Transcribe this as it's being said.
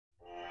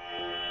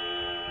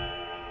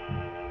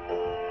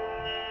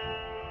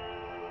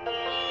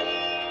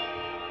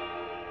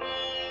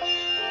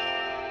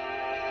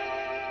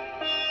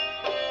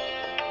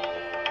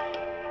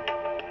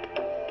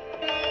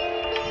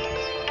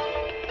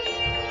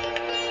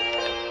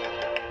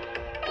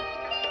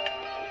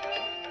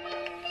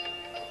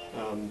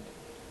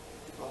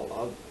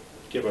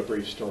give a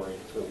brief story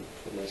for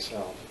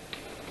myself.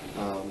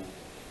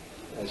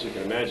 As you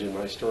can imagine,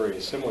 my story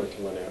is similar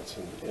to Lynette's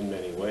in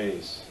many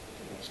ways,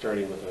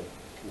 starting with a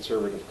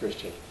conservative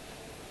Christian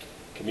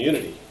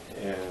community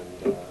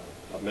and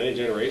of many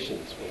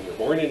generations. When you're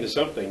born into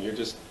something, you're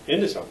just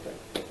into something,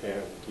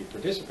 and you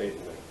participate in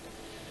that.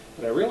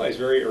 And I realized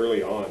very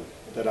early on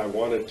that I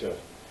wanted to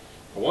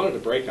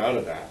break out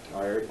of that.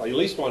 I at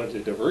least wanted to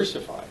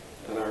diversify.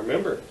 And I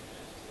remember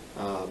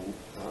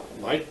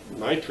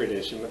my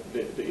tradition.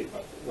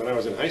 When I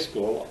was in high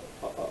school,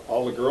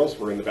 all the girls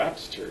were in the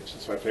Baptist church,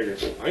 and so I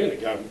figured I'm going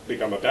to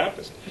become a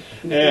Baptist.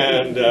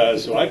 And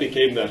so I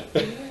became the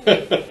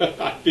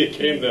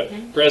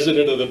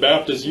president of the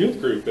Baptist youth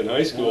group in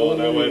high school,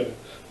 and I went,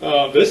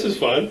 this is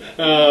fun.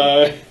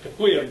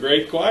 We have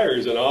great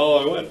choirs and all.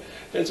 I went,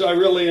 and so I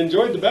really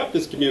enjoyed the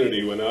Baptist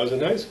community when I was in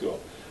high school.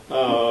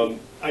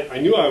 I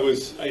knew I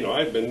was,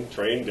 I'd been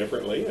trained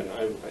differently,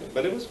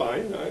 but it was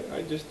fine.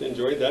 I just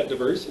enjoyed that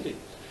diversity.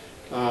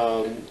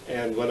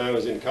 And when I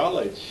was in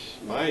college,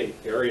 my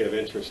area of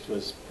interest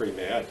was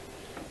pre-med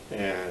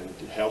and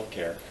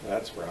healthcare.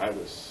 That's where I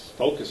was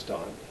focused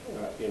on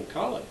in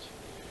college.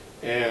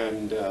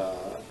 And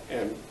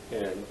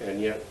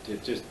yet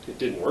it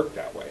didn't work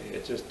that way.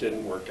 It just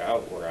didn't work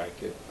out where I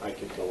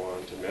could go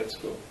on to med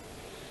school.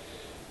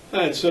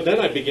 And so then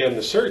I began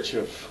the search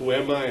of who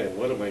am I and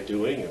what am I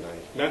doing, and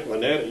I met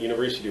Lynette at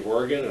University of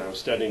Oregon, and I was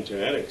studying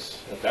genetics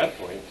at that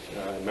point,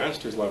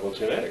 master's level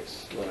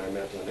genetics when I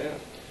met Lynette.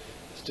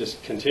 It's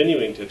just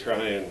continuing to try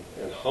and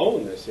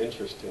hone this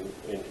interest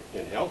in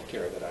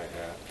healthcare that I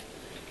had.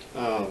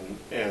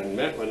 And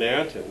met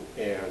Lynette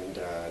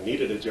and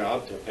needed a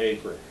job to pay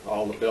for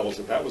all the bills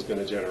that was going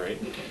to generate.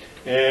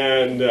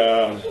 And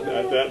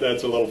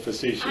that's a little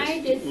facetious.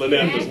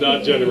 Lynette does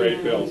not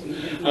generate bills.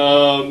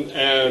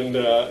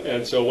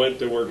 And so went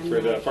to work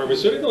for the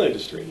pharmaceutical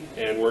industry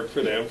and worked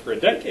for them for a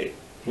decade,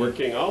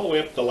 working all the way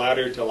up the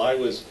ladder till I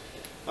was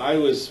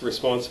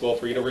responsible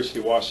for University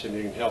of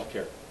Washington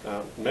healthcare,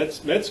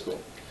 med school.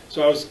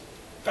 So I was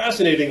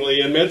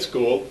fascinatingly in med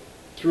school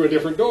through a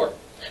different door.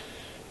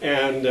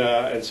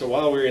 And so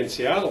while we were in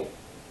Seattle,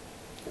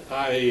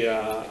 I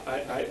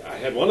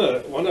had one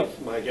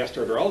of my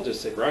gastroenterologists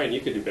say, Bryan, you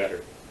could do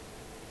better.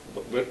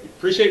 But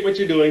appreciate what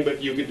you're doing, but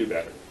you could do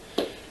better.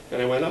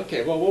 And I went,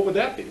 okay, well, what would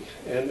that be?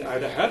 And I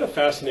had a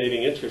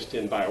fascinating interest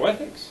in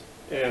bioethics.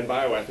 And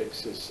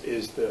bioethics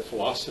is the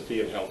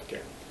philosophy of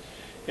healthcare.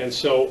 And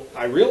so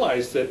I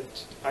realized that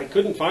I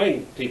couldn't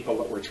find people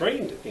that were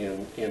trained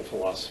in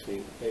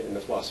philosophy, in the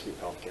philosophy of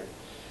healthcare.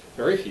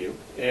 Very few.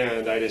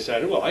 And I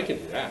decided, well, I can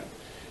do that.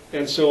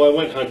 And so I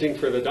went hunting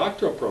for the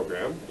doctoral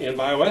program in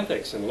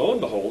bioethics, and lo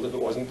and behold, it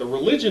wasn't the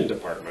religion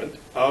department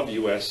of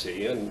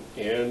USC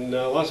in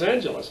Los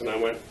Angeles. And I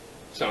went,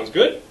 sounds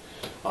good.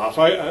 I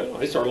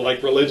sort of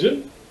like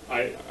religion.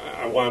 I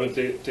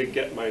wanted to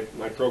get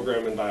my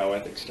program in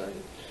bioethics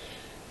started.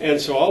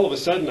 And so all of a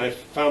sudden I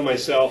found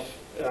myself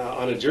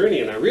on a journey,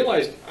 and I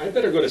realized I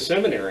better go to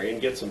seminary and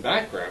get some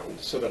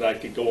background so that I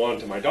could go on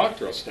to my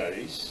doctoral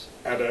studies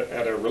in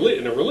a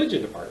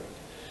religion department.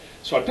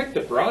 So I picked the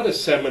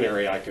broadest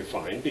seminary I could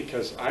find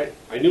because I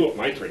knew what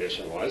my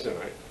tradition was, and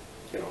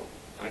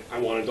I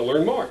wanted to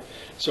learn more.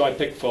 So I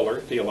picked Fuller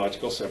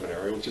Theological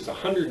Seminary, which is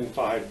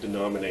 105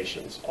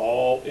 denominations,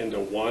 all into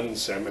one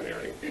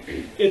seminary.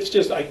 It's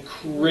just a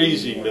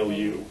crazy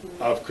milieu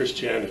of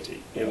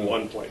Christianity in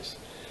one place.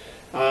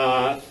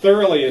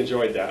 Thoroughly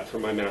enjoyed that for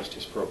my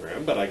master's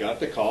program, but I got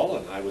the call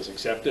and I was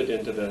accepted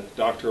into the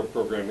doctoral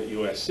program at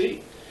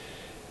USC.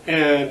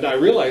 And I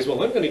realized,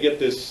 well, I'm going to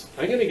get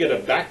a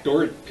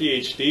backdoor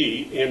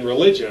PhD in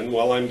religion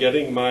while I'm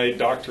getting my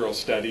doctoral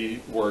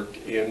study work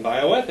in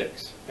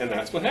bioethics. And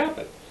that's what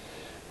happened.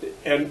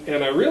 And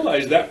I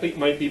realized that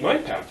might be my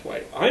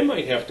pathway. I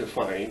might have to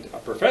find a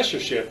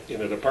professorship in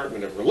a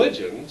department of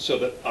religion so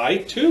that I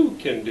too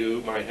can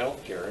do my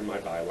healthcare and my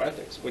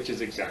bioethics, which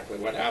is exactly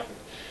what happened.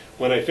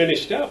 When I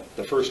finished up,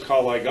 the first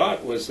call I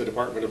got was the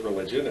Department of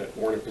Religion at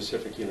Warner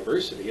Pacific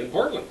University in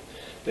Portland.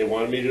 They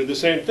wanted me to do the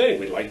same thing.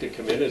 We'd like to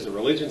come in as a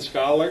religion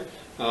scholar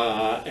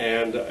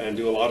and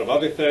do a lot of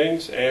other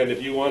things. And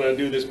if you want to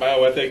do this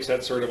bioethics,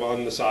 that's sort of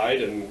on the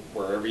side and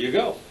wherever you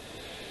go.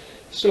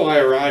 So I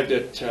arrived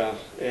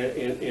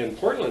in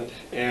Portland,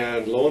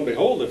 and lo and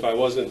behold, if I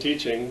wasn't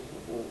teaching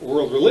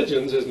world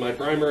religions as my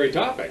primary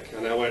topic.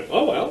 And I went,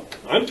 oh, well,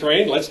 I'm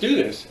trained, let's do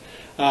this.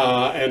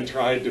 And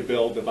tried to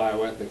build the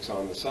bioethics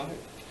on the side.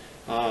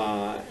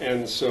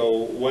 And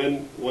so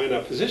when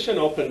a position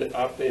opened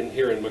up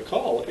here in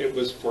McCall, it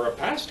was for a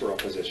pastoral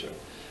position.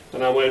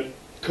 And I went,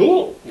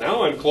 cool,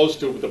 now I'm close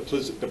to the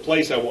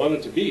place I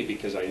wanted to be,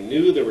 because I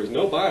knew there was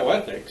no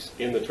bioethics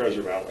in the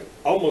Treasure Valley,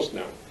 almost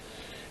none.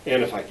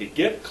 And if I could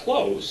get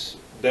close,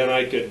 then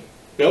I could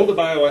build a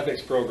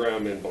bioethics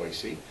program in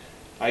Boise,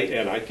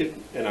 and I could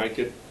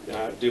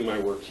do my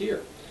work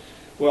here.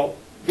 Well,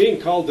 being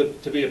called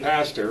to be a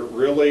pastor,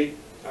 really,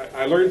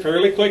 I learned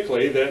fairly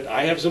quickly that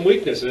I have some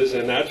weaknesses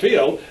in that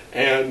field,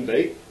 and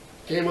they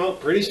came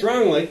out pretty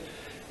strongly.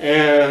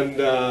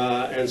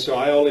 And so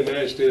I only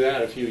managed to do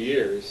that a few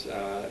years.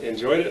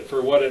 Enjoyed it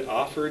for what it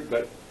offered,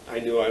 but I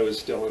knew I was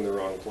still in the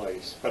wrong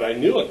place. But I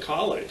knew a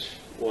college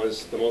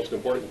was the most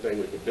important thing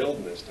we could build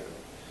in this town.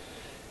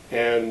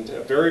 And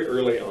very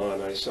early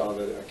on, I saw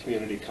that a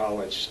community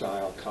college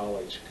style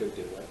college could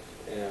do it.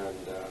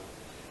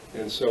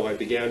 And so I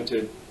began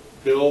to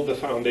build the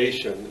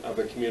foundation of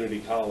a community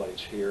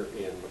college here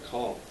in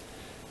McCall.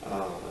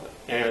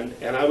 And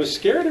I was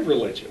scared of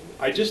religion.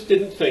 I just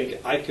didn't think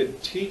I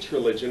could teach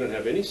religion and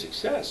have any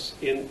success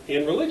in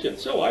religion.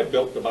 So I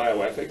built the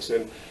bioethics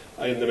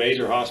in the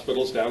major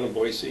hospitals down in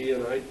Boise,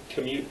 and I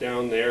commute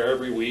down there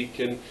every week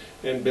and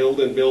build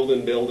and build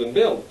and build and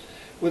build.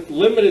 With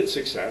limited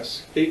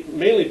success,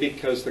 mainly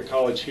because the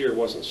college here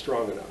wasn't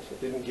strong enough.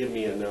 It didn't give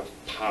me enough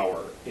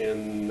power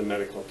in the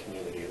medical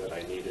community that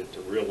I needed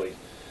to really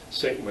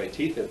sink my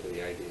teeth into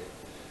the idea.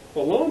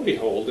 Well, lo and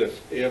behold,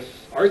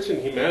 if Arts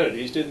and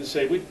Humanities didn't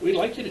say, we'd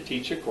like you to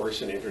teach a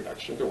course in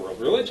Introduction to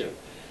World Religion.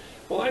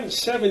 Well, I'm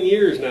 7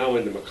 years now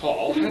into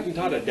McCall, hadn't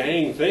taught a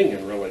dang thing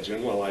in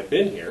religion while I've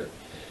been here.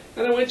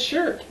 And I went,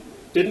 sure.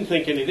 Didn't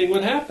think anything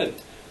would happen.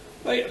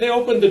 They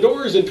opened the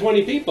doors and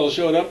 20 people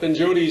showed up in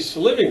Jody's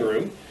living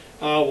room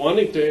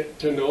wanting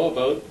to know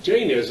about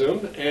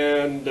Jainism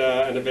and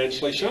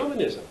eventually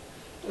shamanism.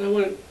 And I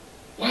went,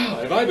 wow,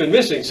 have I been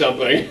missing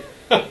something?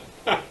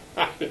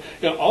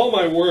 All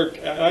my work,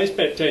 I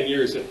spent 10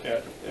 years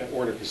at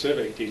Warner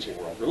Pacific teaching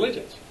world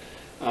religions.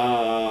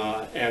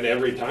 And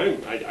every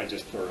time I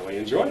just thoroughly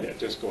enjoyed it,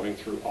 just going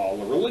through all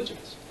the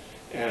religions.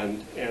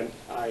 And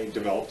I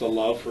developed a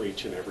love for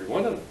each and every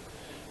one of them.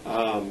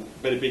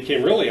 But it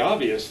became really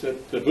obvious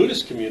that the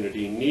Buddhist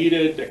community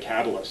needed a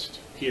catalyst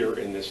here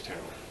in this town.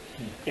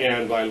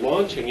 And by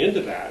launching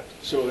into that,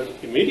 so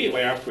that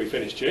immediately after we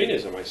finished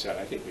Jainism, I said,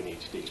 I think we need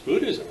to teach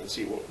Buddhism and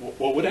see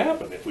what would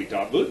happen if we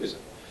taught Buddhism.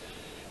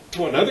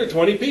 To another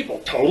 20 people,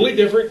 totally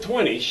different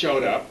 20,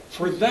 showed up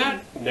for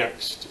that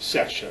next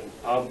session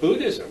of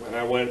Buddhism. And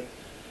I went,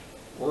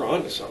 we're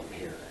on to something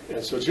here.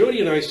 And so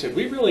Jody and I said,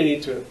 we really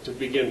need to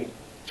begin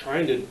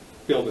trying to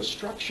build a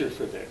structure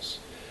for this.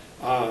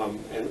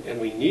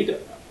 And we need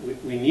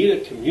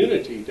a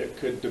community that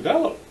could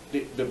develop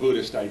the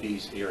Buddhist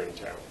ideas here in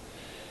town.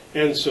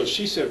 And so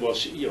she said, well,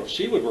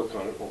 she would work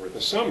on it over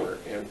the summer.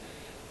 And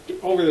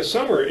over the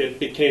summer, it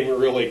became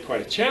really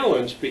quite a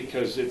challenge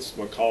because it's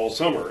McCall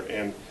summer.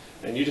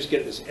 And you just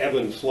get this ebb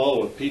and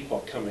flow of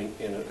people coming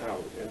in and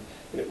out.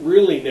 And it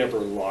really never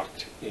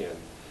locked in.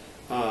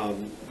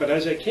 But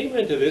as I came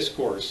into this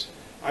course,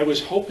 I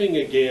was hoping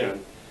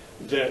again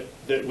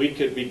that we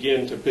could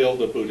begin to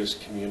build a Buddhist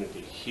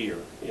community here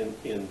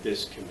in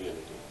this community.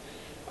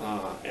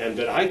 And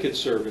that I could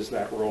serve as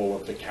that role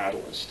of the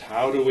catalyst.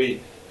 How do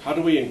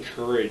we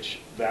encourage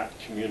that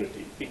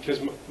community? Because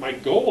my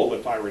goal,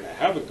 if I were to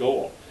have a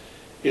goal,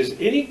 is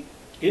any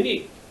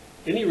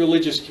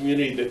religious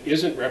community that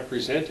isn't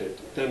represented,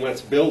 then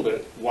let's build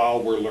it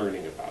while we're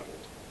learning about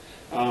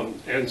it.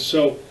 And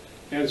so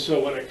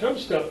when it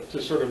comes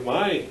to sort of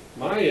my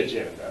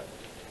agenda,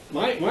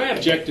 my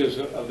objectives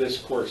of this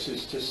course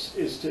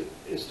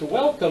is to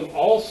welcome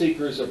all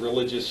seekers of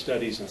religious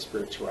studies and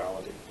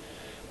spirituality.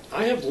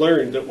 I have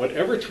learned that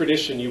whatever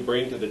tradition you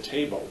bring to the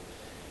table,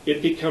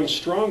 it becomes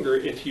stronger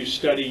if you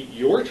study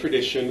your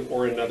tradition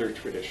or another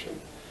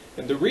tradition.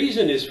 And the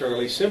reason is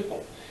fairly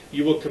simple.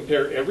 You will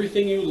compare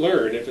everything you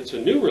learn, if it's a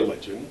new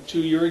religion,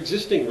 to your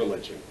existing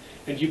religion,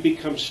 and you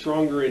become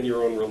stronger in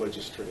your own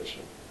religious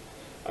tradition.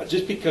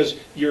 Just because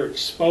you're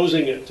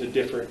exposing it to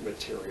different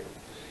material.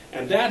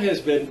 And that has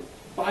been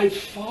by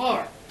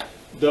far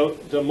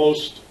the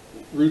most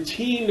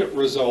routine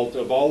result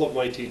of all of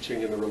my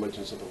teaching in the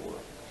religions of the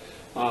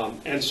world.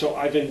 And so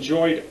I've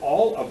enjoyed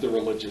all of the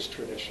religious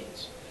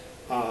traditions.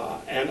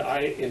 And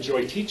I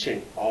enjoy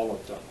teaching all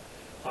of them.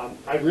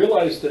 I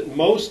realize that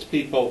most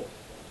people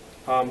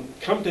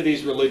come to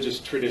these religious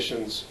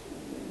traditions,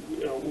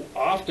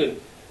 often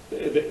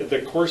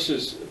the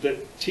courses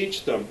that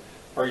teach them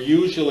are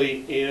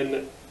usually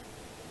in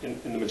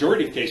the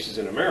majority of cases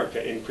in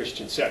America, in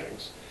Christian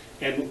settings.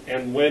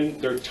 And when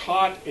they're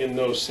taught in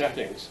those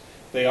settings,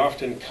 they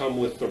often come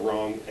with the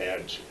wrong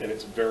edge. And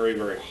it's very,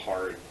 very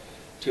hard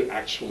to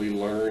actually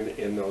learn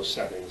in those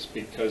settings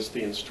because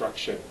the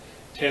instruction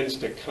tends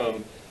to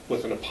come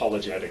with an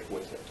apologetic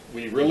with it.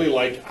 We really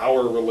like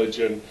our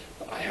religion.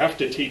 I have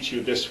to teach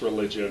you this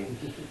religion.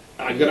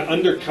 I'm going to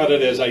undercut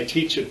it as I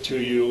teach it to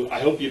you. I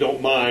hope you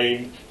don't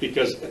mind,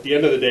 because at the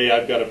end of the day,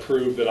 I've got to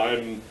prove that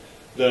I'm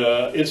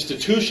the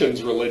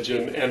institution's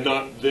religion and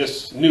not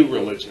this new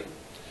religion,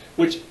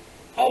 which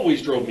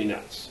always drove me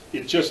nuts.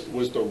 It just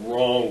was the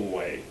wrong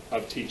way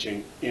of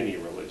teaching any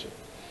religion.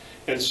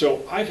 And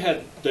so I've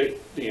had the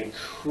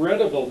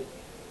incredible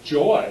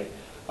joy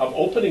of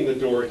opening the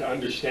door to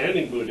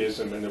understanding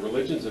Buddhism and the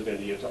religions of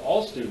India to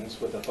all students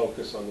with a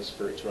focus on the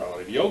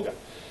spirituality of yoga.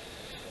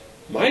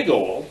 My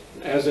goal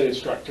as an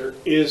instructor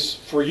is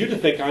for you to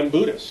think I'm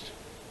Buddhist.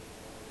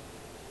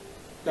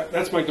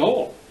 That's my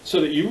goal, so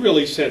that you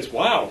really sense,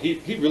 wow, he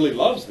really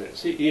loves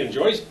this. He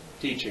enjoys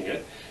teaching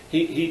it.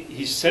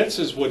 He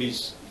senses what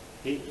he's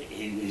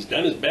he's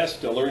done his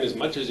best to learn as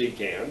much as he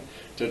can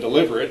to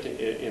deliver it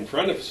in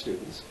front of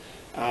students,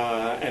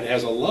 and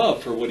has a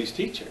love for what he's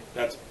teaching.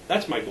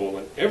 That's my goal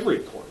in every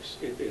course.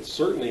 It's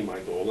certainly my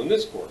goal in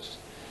this course.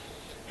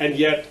 And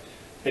yet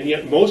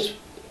most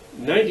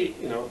 90,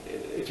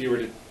 if you were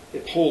to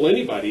poll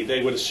anybody,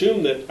 they would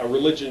assume that a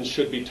religion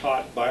should be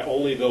taught by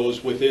only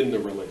those within the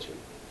religion,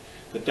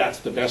 that that's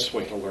the best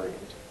way to learn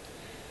it.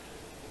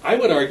 I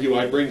would argue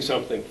I bring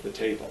something to the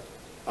table.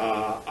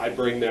 I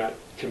bring that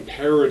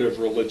comparative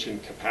religion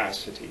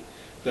capacity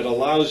that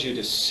allows you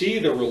to see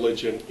the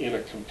religion in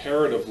a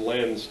comparative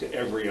lens to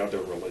every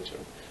other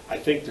religion. I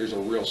think there's a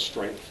real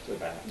strength to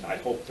that. I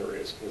hope there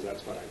is, because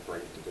that's what I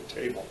bring to the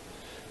table.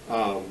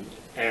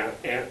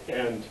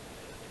 And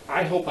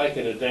I hope I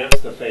can advance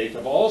the faith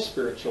of all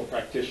spiritual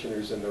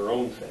practitioners in their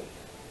own faith.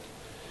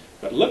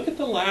 But look at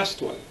the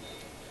last one.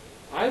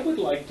 I would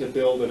like to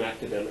build an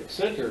academic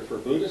center for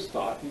Buddhist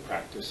thought and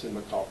practice in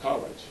McCall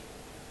College.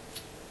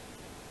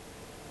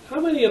 How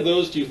many of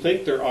those do you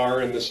think there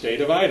are in the state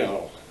of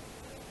Idaho?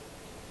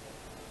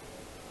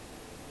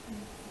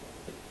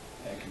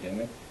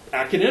 Academic?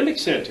 Academic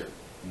center.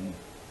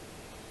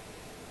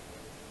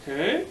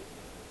 Okay?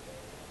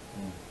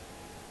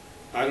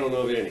 I don't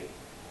know of any.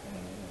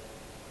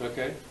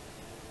 Okay?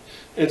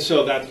 And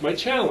so that's my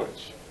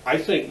challenge. I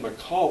think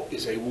McCall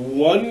is a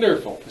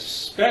wonderful,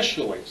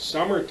 especially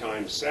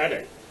summertime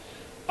setting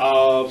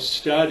of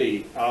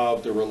study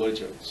of the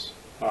religions.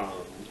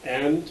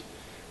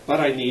 But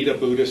I need a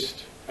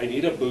Buddhist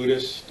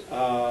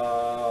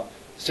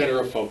center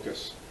of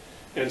focus.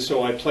 And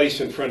so I place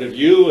in front of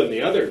you and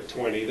the other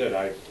 20 that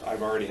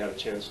I've already had a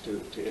chance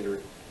to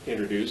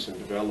introduce and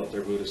develop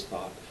their Buddhist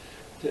thought,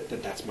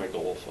 that's my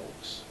goal,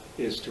 folks,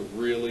 is to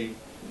really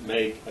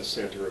make a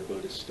center of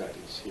Buddhist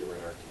studies here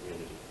in our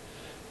community.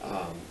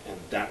 And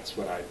that's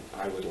what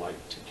I would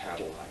like to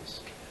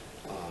catalyze.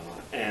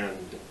 And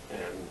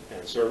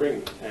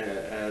serving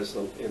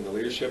in the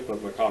leadership of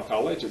McCall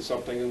College, it's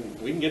something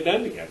we can get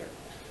done together.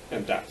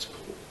 And that's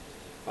cool.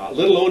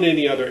 Let alone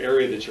any other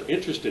area that you're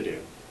interested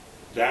in.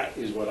 That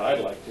is what I'd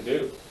like to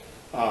do.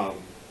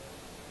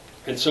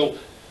 And so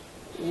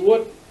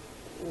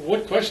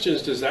what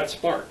questions does that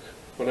spark?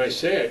 When I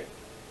say it,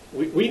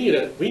 we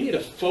need a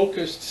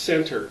focused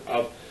center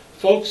of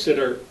folks that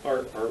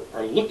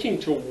are looking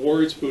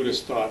towards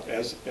Buddhist thought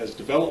as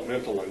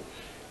developmental,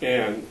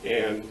 and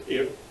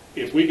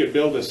if we could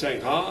build a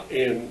Sangha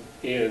in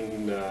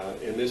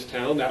this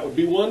town, that would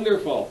be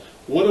wonderful.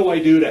 What do I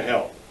do to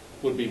help?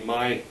 Would be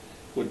my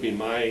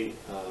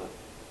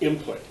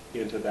input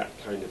into that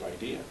kind of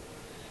idea.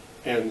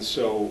 And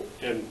so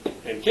and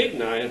Kate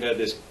and I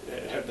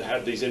have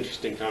had these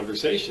interesting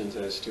conversations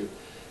as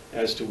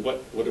to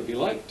what would it be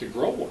like to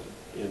grow one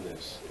in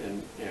this,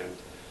 and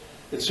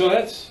so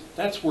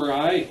that's where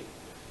I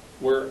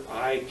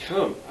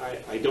come.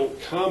 I don't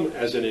come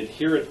as an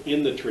adherent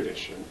in the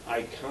tradition.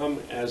 I come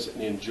as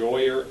an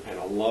enjoyer and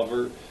a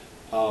lover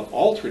of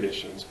all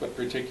traditions, but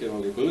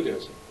particularly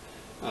Buddhism,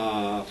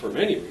 for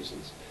many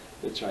reasons,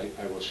 which I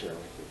will share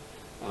with you.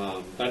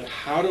 But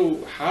how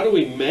do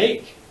we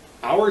make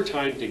our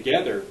time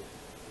together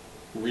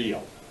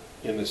real,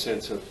 in the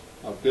sense of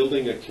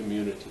building a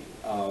community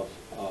of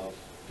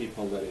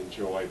people that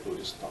enjoy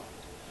Buddhist thought?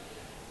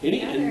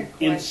 Any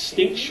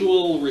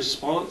instinctual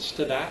response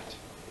to that?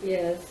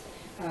 Is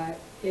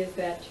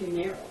that too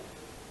narrow?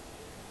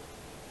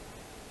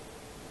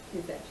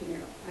 Is that too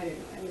narrow? I don't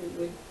know. I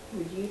mean,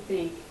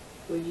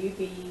 would you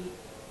be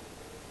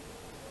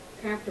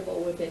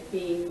comfortable with it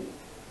being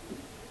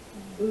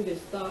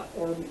Buddhist thought,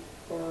 or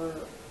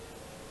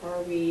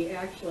are we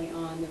actually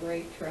on the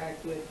right track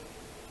with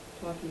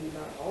talking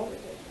about all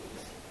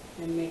religions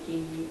and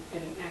making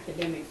it an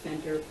academic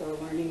center for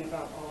learning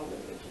about all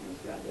religions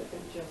rather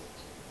than just,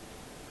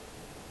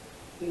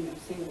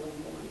 singling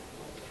one?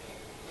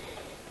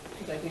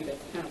 Because I think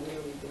that's kind of where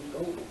we've been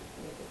going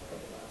with it for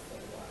the last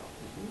little while.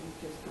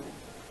 We've just kind of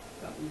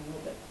gotten a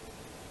little bit,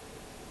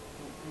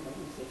 I don't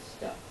want to say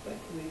stuck, but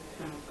we've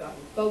kind of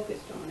gotten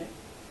focused on it.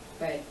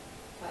 But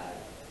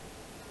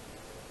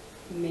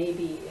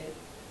maybe it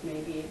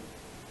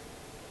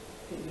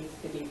needs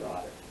to be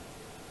broader.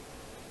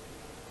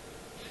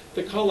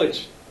 The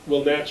college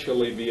will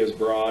naturally be as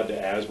broad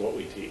as what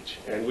we teach,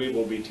 and we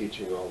will be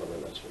teaching all the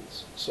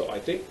religions. So I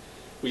think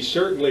we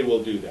certainly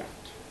will do that.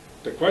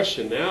 The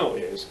question now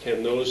is,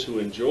 can those who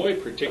enjoy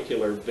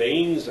particular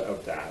veins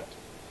of that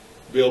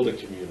build a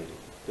community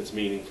that's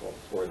meaningful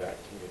for that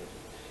community,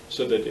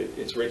 so that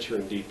it's richer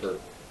and deeper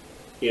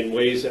in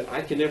ways that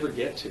I can never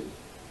get to?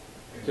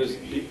 Because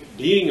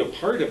being a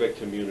part of a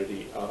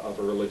community, of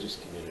a religious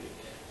community,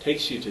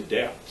 takes you to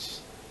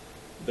depths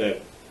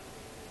that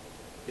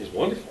is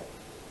wonderful,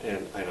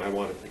 and I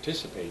want to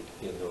participate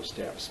in those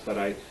depths, but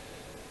I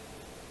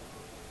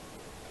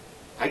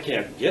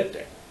can't get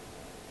there.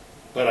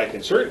 But I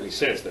can certainly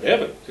sense that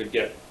Evan could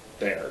get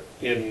there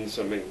in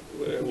something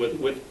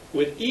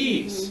with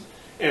ease. Mm-hmm.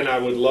 And I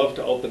would love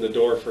to open the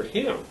door for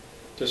him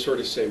to sort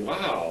of say,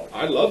 wow,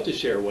 I'd love to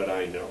share what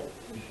I know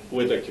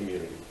with a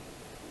community.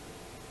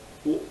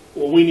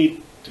 Well,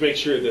 we to make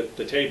sure that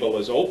the table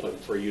is open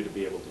for you to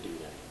be able to do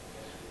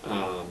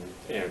that.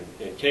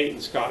 And Kate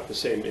and Scott, the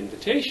same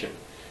invitation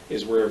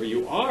is wherever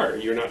you are,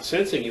 you're not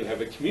sensing you have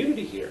a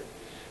community here.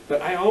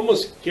 But I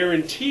almost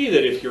guarantee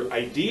that if your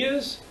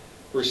ideas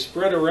were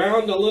spread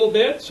around a little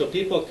bit so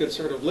people could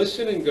sort of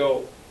listen and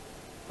go,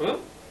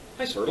 well,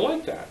 I sort of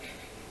like that,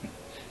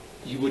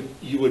 you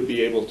would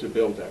be able to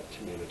build that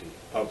community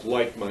of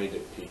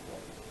like-minded people.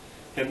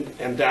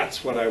 And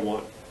that's what I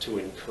want to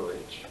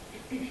encourage.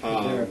 Is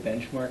there a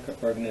benchmark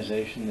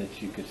organization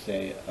that you could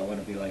say, I want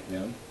to be like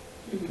them,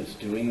 that's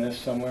doing this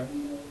somewhere?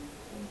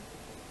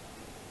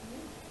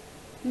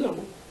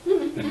 No.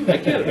 I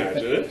can't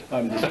imagine it.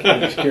 I'm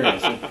just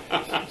curious.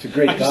 It's a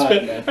great thought.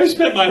 I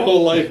spent my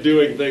whole life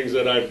doing things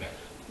that I've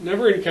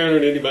never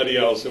encountered anybody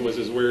else that was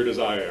as weird as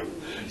I am.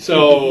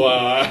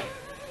 So,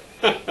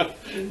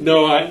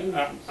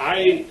 no,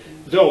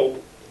 though,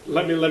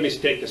 let me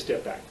take a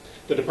step back.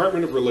 The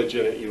Department of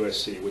Religion at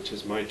USC, which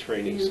is my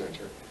training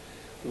center,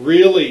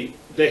 really,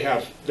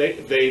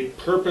 they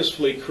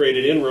purposefully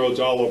created inroads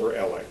all over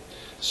LA,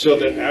 so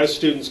that as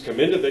students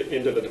come into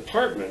the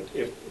department,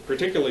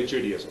 particularly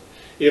Judaism,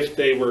 if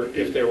they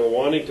were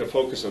wanting to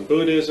focus on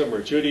Buddhism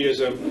or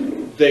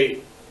Judaism,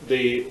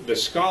 the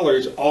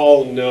scholars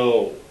all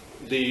know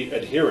the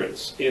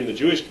adherents in the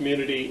Jewish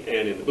community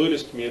and in the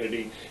Buddhist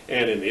community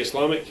and in the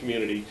Islamic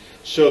community,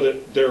 so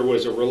that there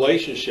was a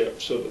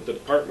relationship so that the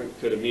department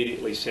could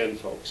immediately send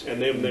folks.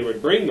 And then they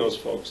would bring those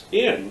folks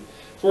in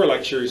for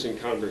lectures and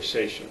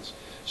conversations.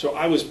 So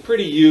I was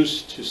pretty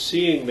used to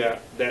seeing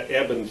that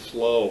ebb and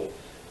flow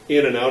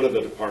in and out of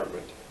the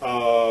department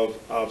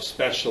of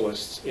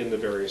specialists in the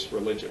various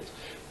religions.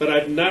 But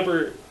I've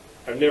never,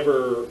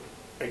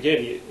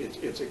 again,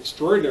 it's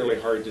extraordinarily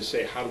hard to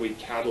say how do we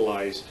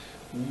catalyze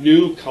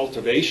new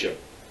cultivation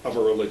of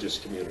a religious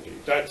community.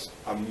 That's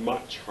a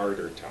much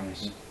harder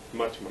task,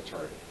 much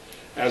harder,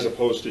 as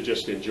opposed to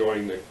just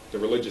enjoying the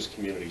religious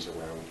communities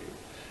around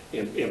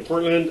you. In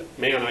Portland,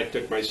 man, I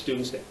took my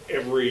students to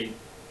every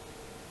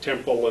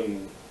temple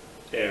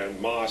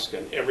and mosque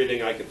and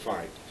everything I could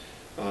find.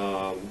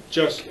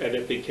 And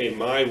it became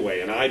my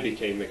way, and I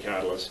became the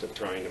catalyst of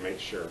trying to make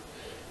sure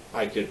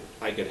I could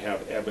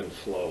have ebb and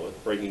flow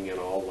and bringing in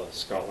all the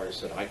scholars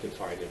that I could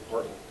find in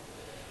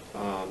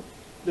Portland.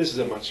 This is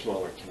a much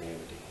smaller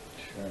community.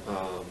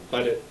 Sure.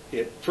 But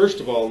it first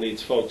of all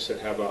needs folks that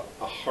have a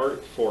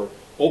heart for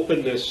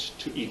openness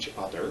to each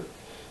other,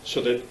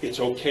 so that it's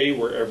okay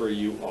wherever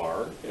you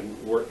are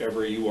and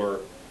wherever you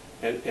are,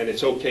 and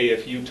it's okay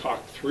if you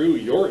talk through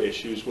your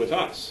issues with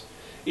us,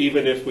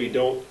 even if we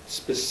don't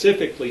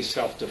specifically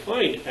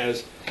self-define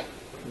as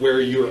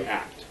where you're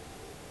at.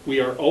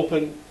 We are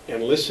open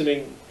and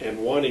listening and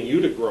wanting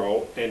you to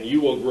grow, and you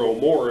will grow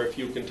more if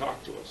you can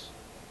talk to us.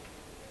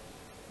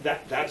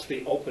 That's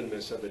the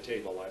openness of the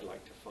table I'd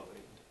like to find.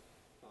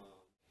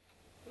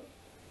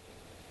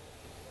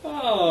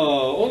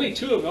 Only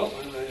two of now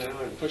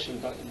I'm pushing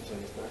buttons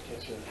and it's not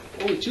catching.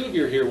 Only two of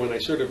you are here when I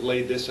sort of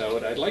laid this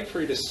out. I'd like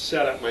for you to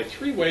set up my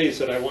 3 ways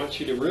that I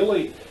want you to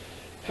really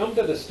come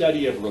to the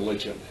study of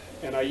religion,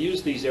 and I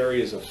use these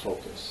areas of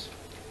focus.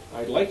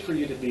 I'd like for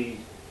you to be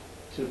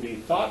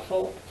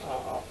thoughtful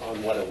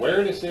on what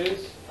awareness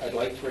is. I'd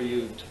like for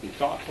you to be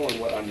thoughtful on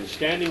what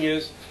understanding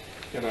is.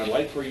 And I'd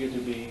like for you to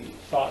be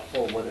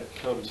thoughtful when it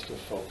comes to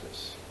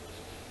focus.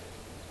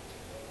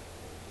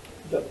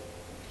 The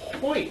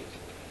point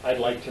I'd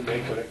like to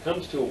make when it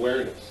comes to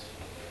awareness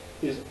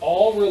is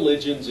all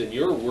religions in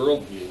your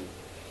worldview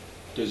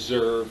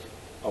deserve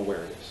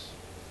awareness.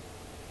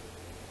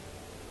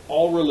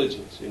 All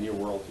religions in your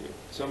worldview.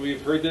 Some of you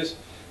have heard this,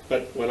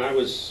 but when I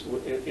was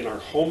in our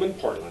home in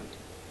Portland,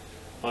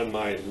 on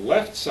my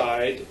left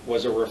side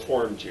was a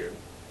Reformed Jew.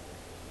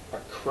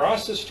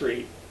 Across the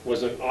street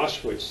was an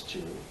Auschwitz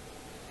Jew.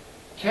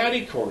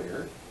 Catty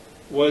corner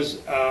was,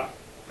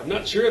 I'm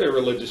not sure their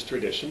religious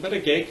tradition, but a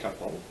gay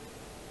couple.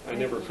 I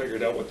never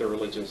figured out what their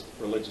religious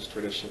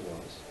tradition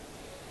was.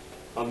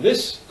 On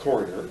this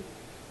corner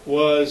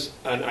was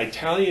an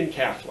Italian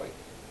Catholic.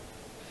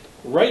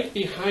 Right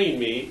behind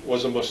me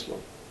was a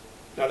Muslim.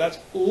 Now that's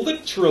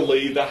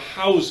literally the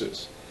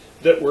houses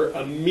that were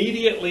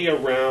immediately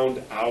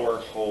around our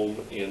home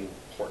in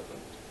Portland.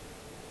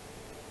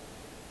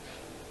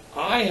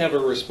 I have a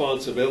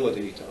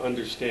responsibility to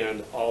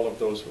understand all of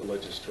those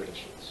religious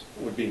traditions,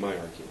 would be my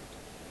argument.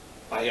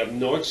 I have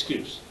no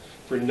excuse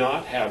for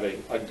not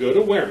having a good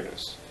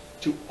awareness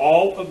to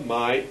all of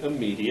my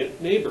immediate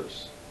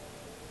neighbors.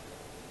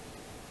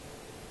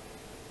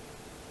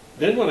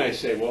 Then when I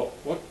say, well,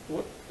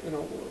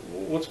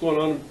 what's going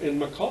on in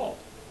McCall?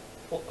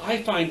 Well,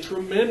 I find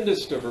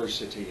tremendous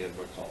diversity in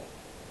McCall.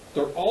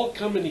 They're all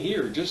coming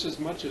here just as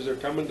much as they're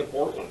coming to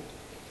Portland.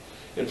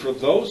 And for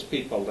those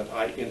people that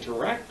I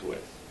interact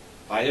with,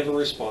 I have a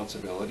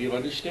responsibility of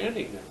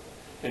understanding them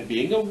and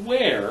being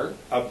aware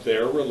of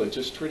their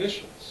religious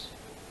traditions.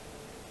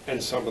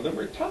 And some of them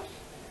are tough.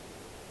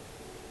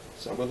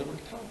 Some of them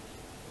are tough.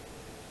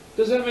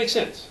 Does that make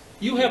sense?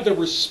 You have the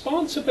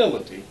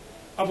responsibility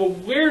of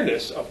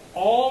awareness of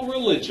all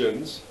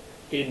religions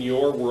in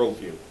your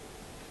worldview.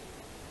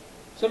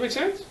 Does that make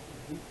sense?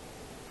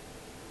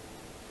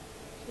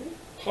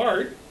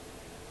 Hard,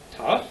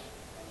 tough,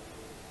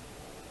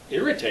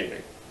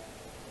 irritating.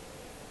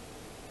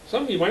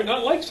 Some of you might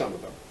not like some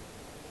of them.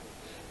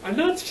 I'm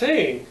not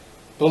saying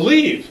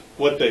believe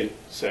what they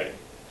say.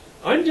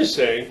 I'm just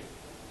saying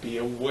be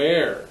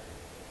aware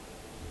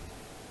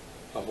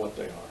of what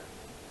they are.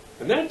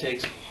 And that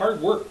takes hard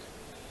work.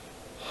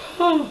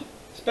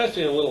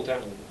 Especially in a little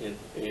town in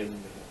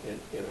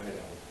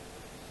Idaho.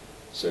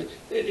 So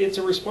it's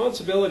a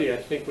responsibility I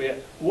think we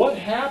have. What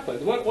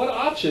happens? What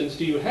options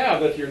do you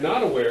have if you're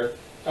not aware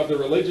of the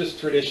religious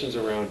traditions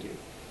around you?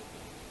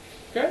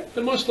 Okay?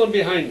 The Muslim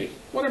behind me.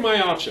 What are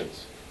my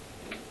options?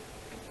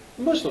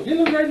 The Muslim. He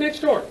lives right next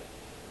door.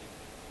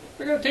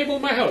 I got a table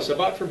in my house I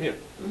bought from him.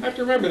 I have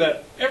to remember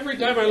that every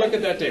time I look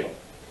at that table.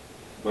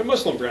 My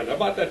Muslim friend, I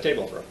bought that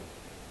table from him.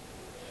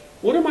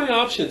 What are my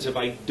options if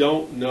I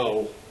don't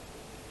know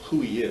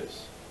who he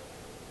is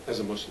as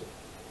a Muslim?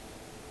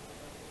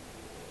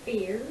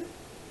 Fear.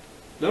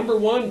 Number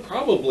one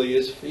probably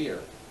is fear.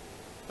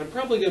 I'm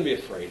probably going to be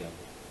afraid of him.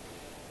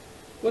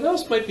 What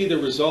else might be the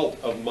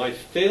result of my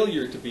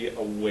failure to be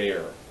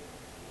aware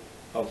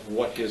of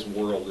what his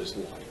world is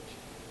like?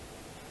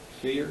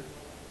 Fear?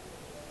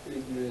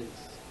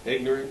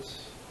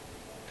 Ignorance?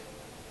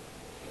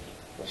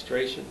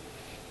 Frustration?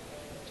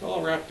 It's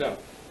all wrapped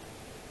up.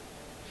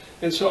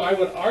 And so I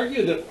would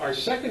argue that our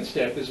second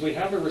step is we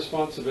have a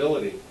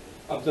responsibility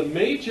of the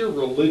major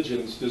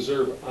religions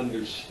deserve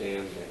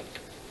understanding.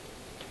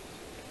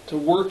 To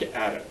work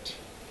at it.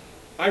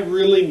 I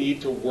really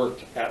need to work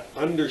at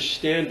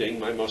understanding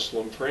my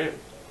Muslim friend.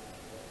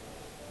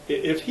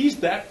 If he's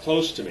that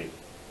close to me,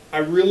 I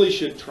really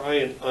should try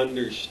and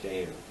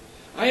understand.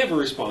 I have a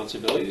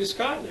responsibility to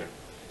Scott now,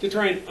 to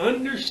try and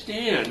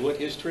understand what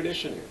his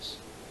tradition is.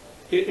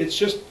 It's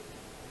just,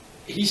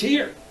 he's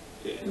here.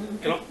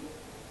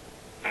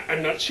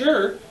 I'm not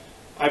sure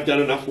I've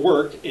done enough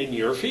work in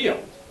your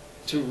field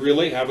to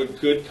really have a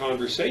good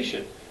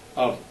conversation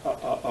of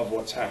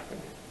what's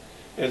happening.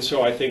 And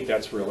so I think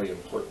that's really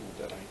important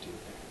that I do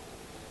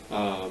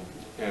that.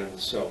 And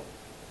so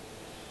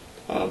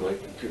my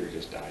computer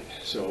just died.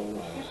 So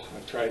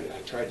I've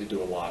tried to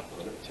do a lot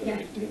on it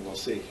tonight, and we'll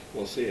see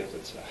if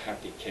it's a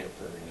happy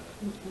camper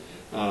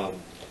or not.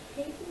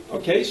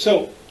 Okay,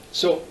 so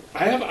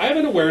I have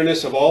an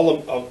awareness of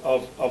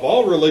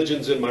all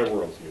religions in my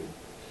worldview.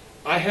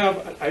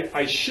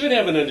 I should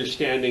have an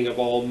understanding of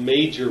all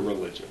major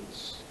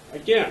religions.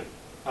 Again,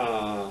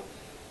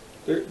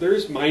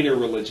 there's minor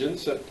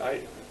religions that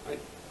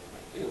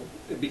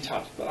it'd be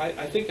tough, but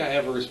I think I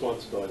have a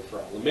responsibility for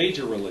all the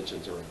major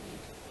religions around me.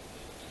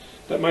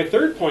 But my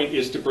third point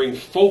is to bring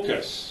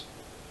focus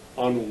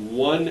on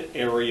one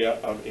area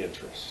of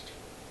interest.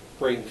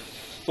 Bring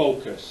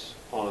focus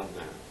on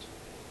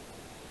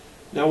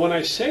that. Now, when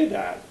I say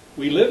that,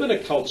 we live in a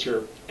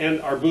culture,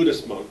 and our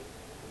Buddhist monk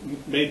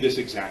made this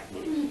exact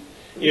move.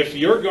 If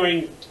you're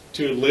going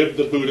to live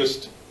the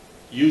Buddhist,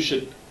 you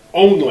should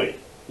only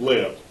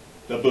live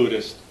the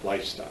Buddhist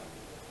lifestyle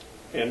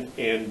and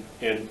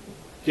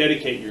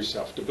dedicate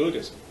yourself to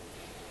Buddhism.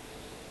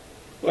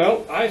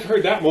 Well, I've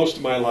heard that most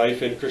of my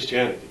life in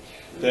Christianity,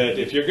 that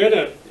if you're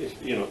gonna,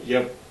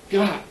 you've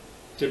got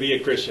to be a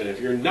Christian.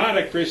 If you're not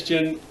a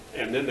Christian,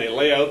 and then they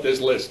lay out this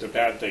list of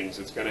bad things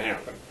that's going to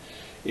happen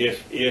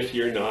if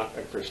you're not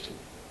a Christian.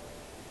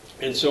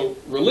 And so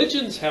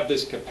religions have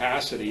this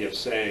capacity of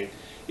saying,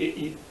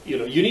 you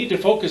need to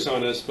focus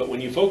on us, but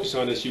when you focus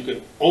on us, you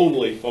can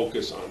only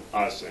focus on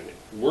us, and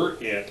we're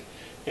it,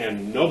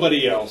 and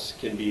nobody else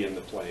can be in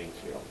the playing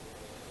field.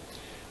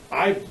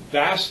 I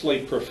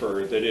vastly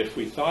prefer that if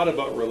we thought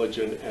about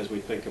religion as we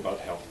think about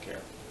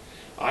healthcare.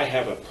 I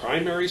have a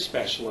primary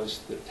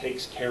specialist that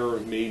takes care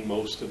of me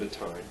most of the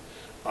time.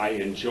 I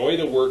enjoy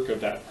the work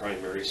of that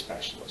primary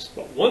specialist,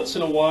 but once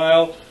in a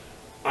while,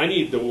 I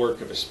need the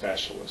work of a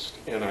specialist,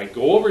 and I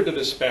go over to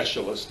the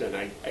specialist and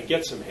I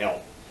get some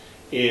help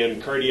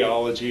in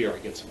cardiology, or I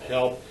get some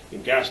help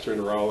in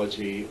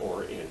gastroenterology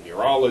or in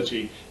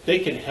neurology. They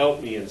can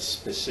help me in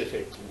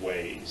specific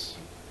ways.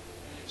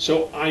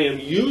 So I am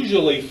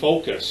usually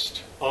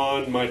focused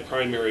on my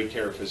primary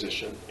care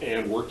physician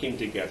and working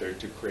together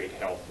to create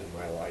health in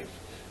my life.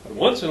 But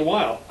once in a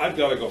while, I've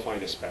got to go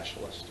find a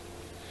specialist.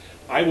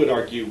 I would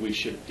argue we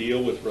should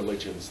deal with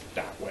religions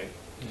that way.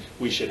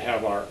 We should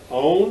have our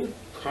own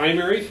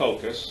primary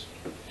focus,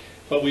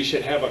 but we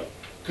should have a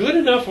good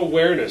enough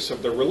awareness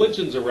of the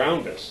religions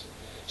around us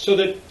so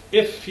that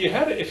if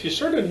you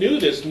sort of knew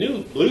this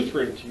new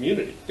Lutheran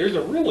community, there's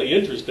a really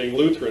interesting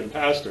Lutheran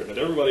pastor that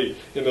everybody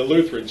in the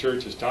Lutheran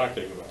church is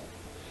talking about.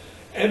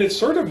 And it's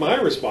sort of my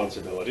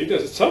responsibility to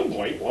at some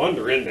point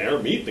wander in there,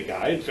 meet the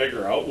guy, and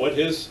figure out what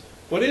his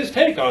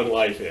take on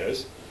life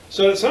is,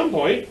 so at some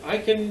point I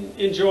can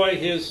enjoy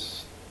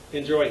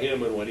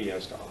him and what he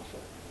has to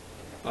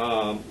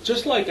offer.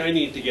 Just like I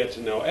need to get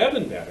to know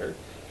Evan better,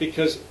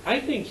 because I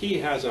think he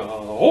has a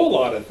whole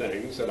lot of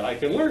things that I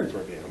can learn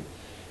from him.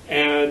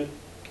 And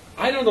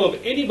I don't know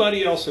of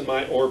anybody else in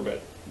my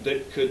orbit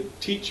that could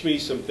teach me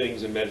some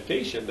things in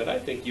meditation that I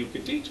think you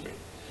could teach me.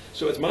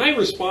 So it's my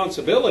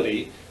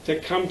responsibility to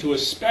come to a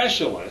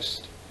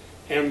specialist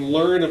and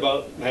learn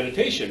about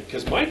meditation,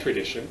 because my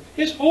tradition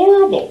is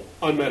horrible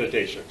on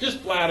meditation. Just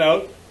flat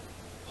out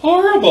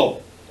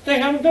horrible. They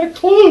haven't got a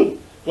clue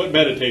what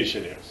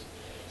meditation is.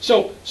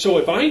 So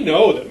if I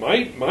know that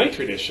my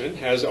tradition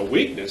has a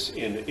weakness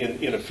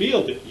in a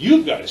field that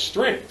you've got a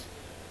strength,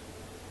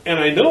 and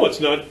I know it's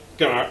not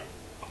going to,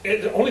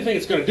 the only thing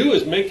it's going to do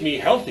is make me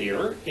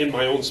healthier in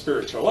my own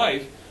spiritual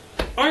life,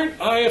 aren't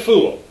I a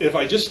fool if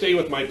I just stay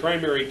with my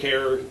primary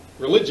care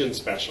religion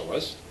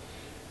specialist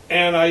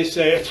and I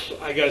say,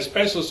 I got a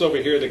specialist over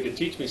here that could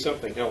teach me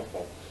something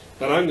helpful,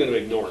 then I'm going to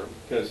ignore him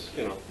because,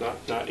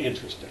 not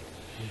interested.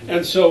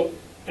 And so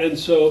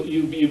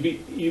you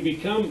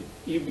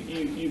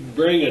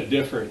bring a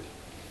different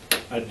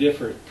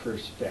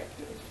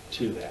perspective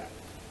to that.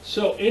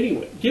 So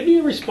anyway, give me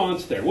a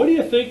response there. What do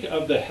you think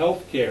of the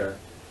healthcare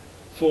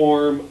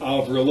form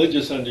of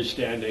religious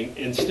understanding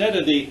instead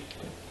of the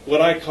what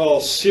I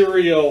call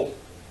serial?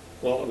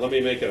 Well, let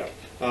me make it up.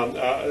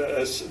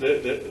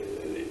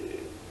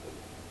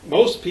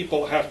 Most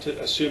people have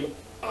to assume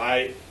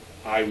let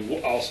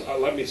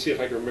me see if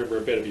I can remember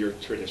a bit of your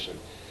tradition.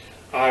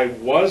 I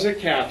was a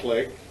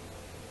Catholic,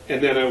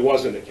 and then I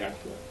wasn't a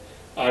Catholic.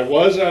 I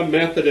was a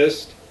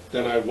Methodist,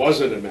 then I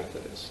wasn't a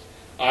Methodist.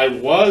 I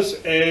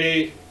was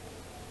a...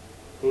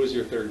 Who was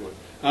your third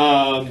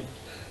one?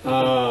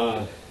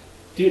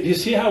 Do you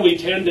see how we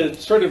tend to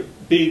sort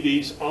of be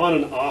these on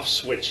and off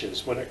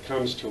switches when it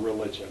comes to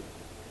religion?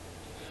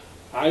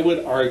 I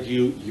would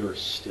argue you're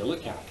still a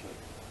Catholic,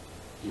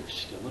 you're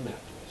still a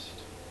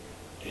Methodist,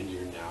 and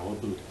you're now a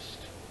Buddhist.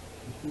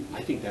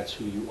 I think that's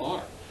who you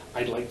are.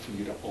 I'd like for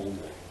you to own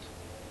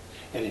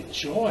that and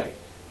enjoy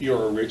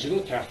your original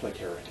Catholic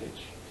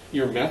heritage,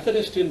 your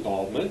Methodist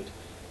involvement,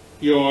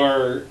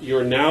 your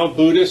now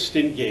Buddhist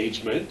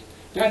engagement.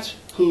 That's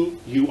who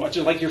you are,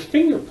 just like your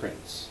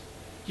fingerprints.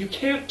 You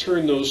can't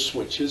turn those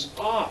switches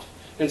off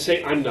and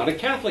say, I'm not a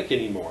Catholic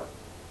anymore.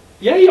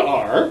 Yeah, you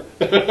are.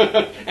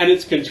 And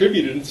it's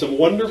contributed in some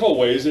wonderful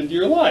ways into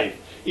your life,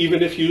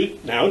 even if you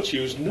now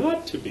choose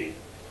not to be.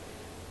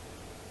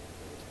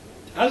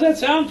 How's that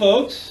sound,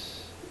 folks?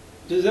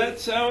 Does that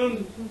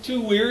sound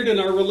too weird in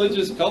our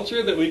religious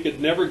culture that we could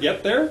never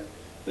get there?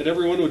 That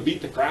everyone would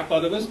beat the crap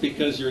out of us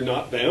because you're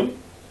not them?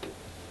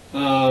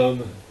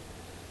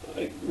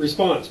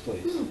 Response,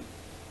 please.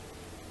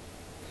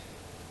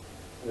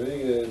 I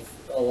think that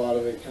a lot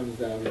of it comes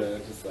down to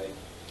just like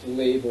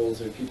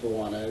labels, or people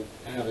want to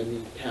have a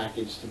neat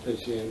package to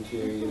put you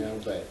into,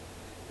 but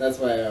that's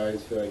why I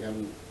always feel like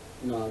I'm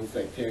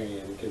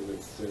non-sectarian, because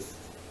it's just,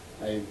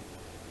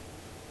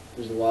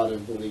 there's a lot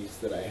of beliefs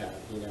that I have,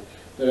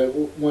 But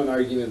one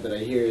argument that I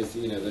hear is,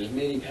 there's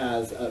many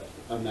paths up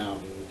a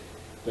mountain,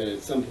 but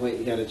at some point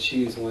you got to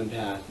choose one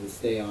path and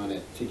stay on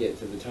it to get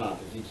to the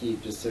top. If you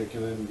keep just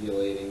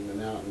circumambulating the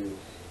mountain,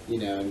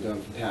 and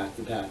going from path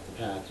to path to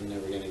path, you're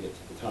never going to get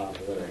to the top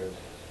or whatever.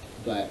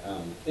 But,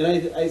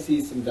 and I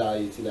see some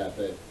value to that,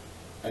 but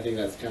I think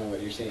that's kind of what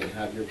you're saying.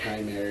 Have your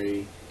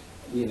primary,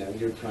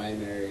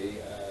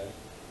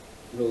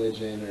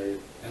 religion or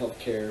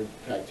healthcare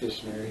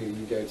practitioner who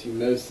you go to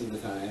most of the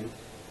time,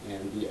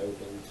 and be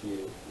open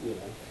to,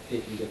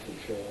 taking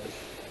different trails.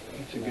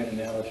 That's a good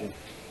analogy.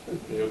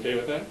 Are you okay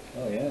with that?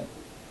 Oh, yeah.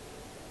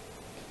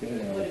 Good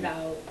analogy. What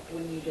about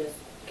when you just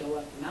go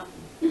up the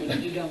mountain?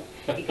 Like you don't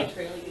take a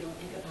trail, you don't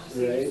think about it.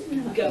 Right?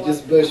 You just go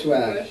Just up.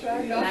 bushwhack.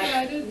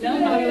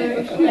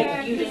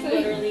 No, you just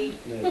literally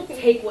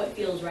take what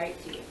feels right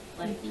to you.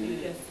 Like you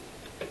just,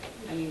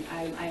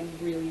 I'm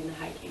really into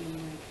hiking,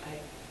 and I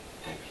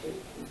actually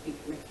can speak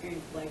from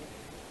experience, like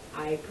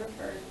I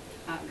prefer to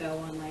not go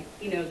on the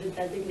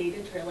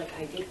designated trail. Like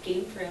I take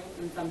game trails,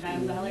 and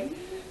sometimes I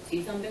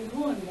see something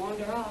cool and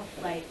wander off.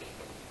 I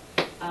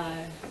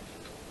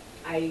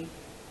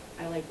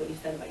like what you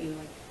said about,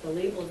 the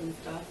labels and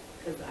stuff,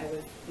 because I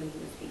was, when he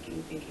was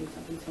speaking, thinking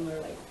something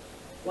similar,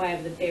 why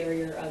have the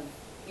barrier of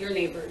your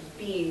neighbors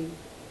being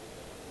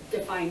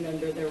defined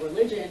under their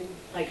religion?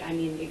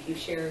 If you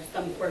share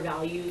some core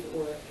values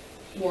or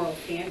moral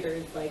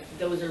standards,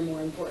 those are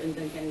more important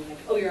than saying,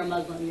 oh, you're a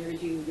Muslim, you're a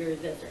Jew, you're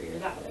this or you're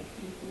that.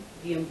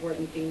 The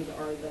important things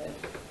are the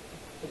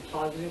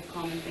positive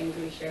common things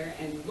we share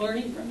and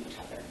learning from each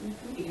other.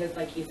 Because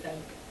like you said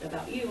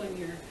about you and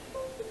your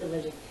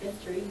religious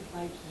history,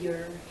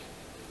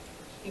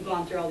 you've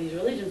gone through all these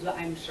religions, but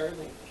I'm sure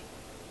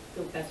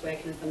the best way I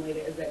can assimilate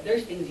it is that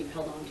there's things you've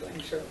held on to, I'm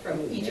sure, from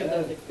each of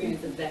those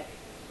experiences that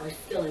are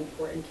still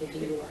important to who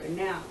you are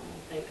now.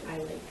 I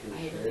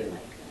really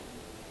like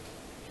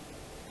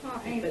that.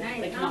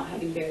 But not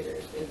having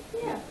barriers is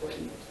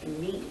important to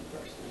me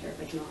personally, or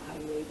not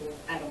having labels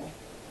at all.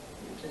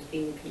 Just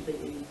being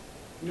completely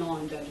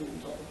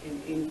non-judgmental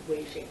in any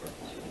way, shape, or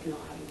form. Not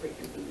having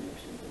preconceived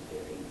notions is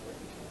very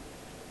important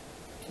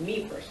to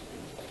me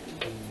personally.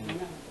 I don't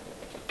know.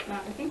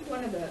 I think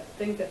one of the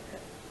things that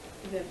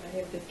I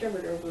have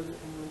discovered over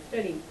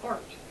studying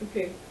art,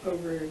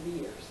 over the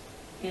years,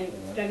 and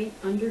studying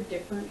under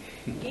different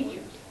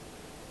teachers.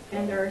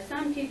 And there are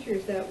some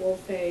teachers that will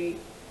say,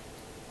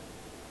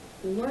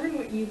 learn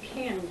what you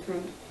can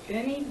from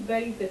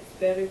anybody that's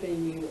better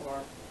than you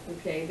are,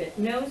 okay, that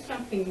knows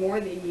something more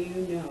than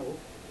you know.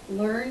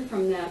 Learn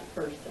from that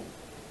person.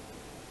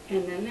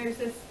 And then there's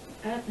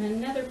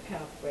another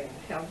pathway.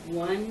 I have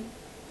one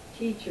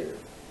teacher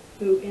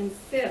who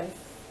insists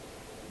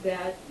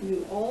that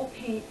you all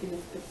paint in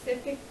a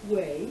specific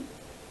way,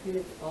 and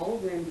it's all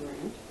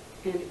Rembrandt,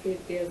 and it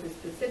is a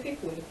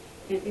specific way.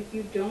 And if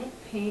you don't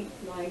paint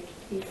like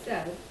he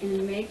says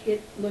and make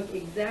it look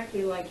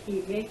exactly like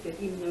he makes it,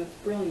 even though it's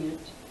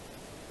brilliant,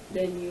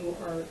 then you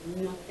are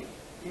nothing.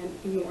 And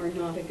you are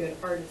not a good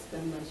artist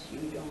unless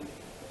you don't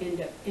end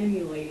up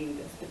emulating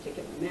this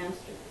particular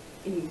master.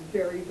 And he's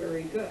very,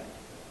 very good.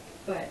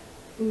 But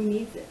who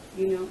needs it?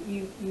 You know,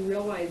 you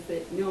realize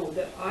that, no,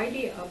 the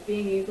idea of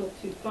being able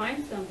to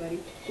find somebody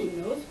who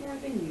knows more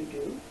than you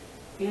do,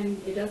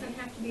 and it doesn't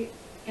have to be,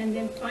 and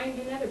then find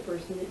another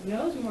person that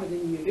knows more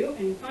than you do,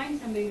 and find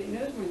somebody that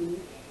knows more than you,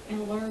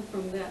 and learn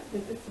from that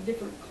it's a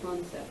different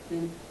concept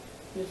than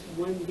this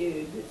one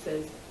dude that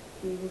says,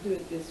 we will do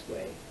it this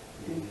way,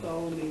 and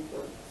follow me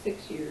for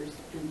 6 years,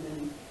 and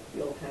then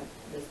you'll have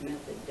this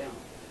method down.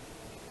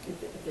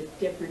 It's a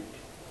different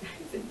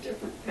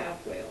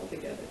pathway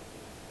altogether.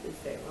 To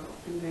say, well,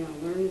 I'm going to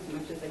learn as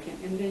much as I can,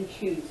 and then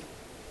choose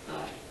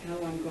how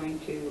I'm going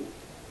to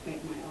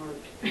make my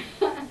art.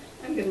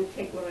 I'm going to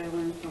take what I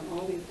learned from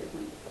all these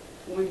different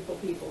wonderful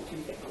people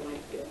and say, I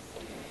like this.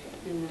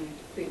 And then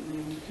I create my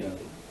own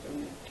thinking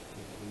from it.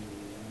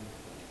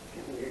 It's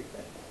kind of weird,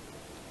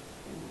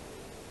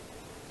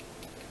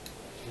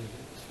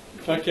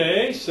 but...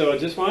 Okay, so I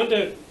just wanted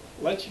to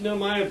let you know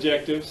my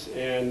objectives,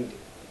 and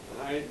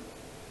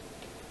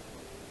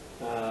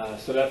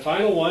so that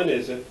final one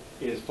is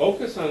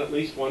focus on at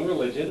least one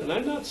religion, and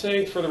I'm not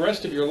saying for the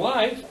rest of your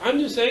life, I'm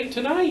just saying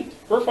tonight,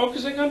 we're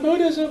focusing on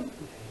Buddhism.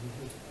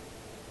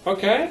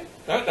 Okay?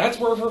 That's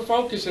where we're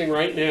focusing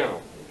right now.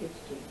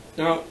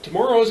 Now,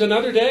 tomorrow is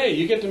another day.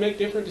 You get to make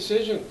different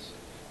decisions.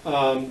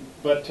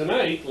 But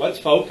tonight, let's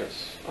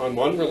focus on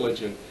one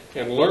religion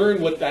and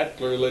learn what that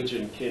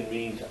religion can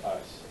mean to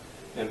us.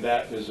 And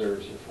that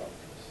deserves your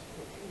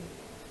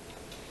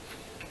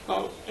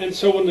focus. And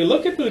so when we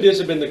look at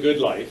Buddhism in the good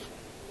life,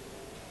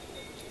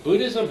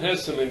 Buddhism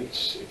has some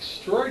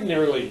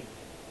extraordinarily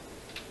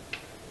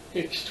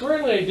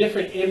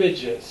different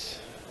images.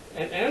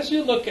 And as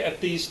you look at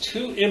these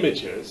two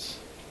images,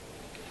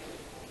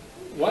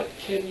 what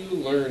can you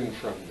learn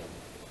from them?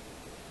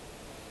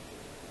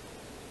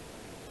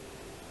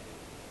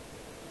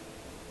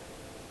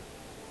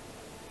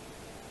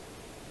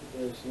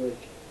 Those look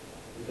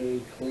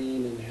very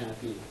clean and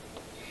happy.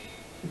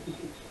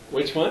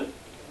 Which one?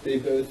 They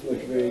both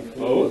look very clean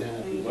Both and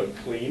happy. look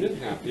clean and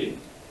happy.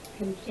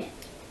 Content.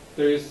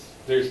 There's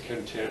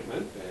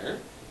contentment there.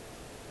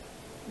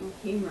 Well,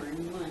 humor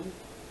in one.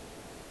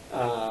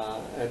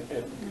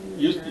 And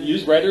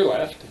use right or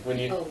left when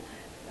you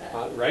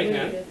right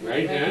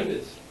hand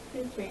is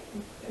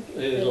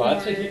there's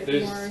lots of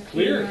there's more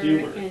clear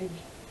humor. and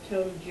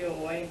total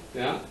joy.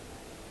 Yeah.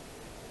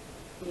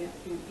 Yeah.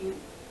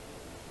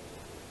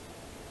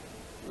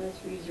 Less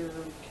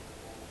reserved.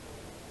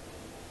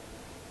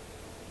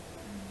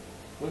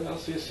 What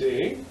else are you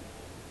seeing?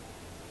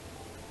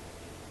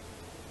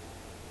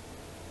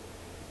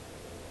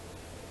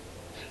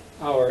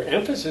 Our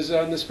emphasis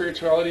on the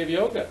spirituality of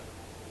yoga.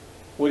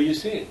 What are you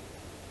seeing?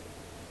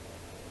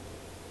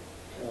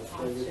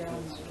 Posture on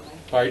the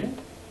left. Pardon?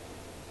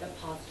 The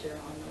posture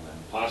on the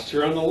left.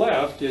 Posture on the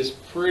left is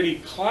pretty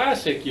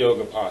classic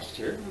yoga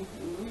posture.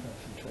 Mm-hmm.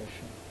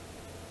 Concentration.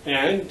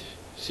 And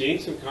seeing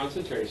some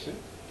concentration.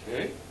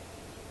 Okay.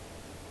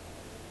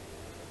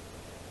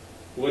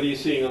 What are you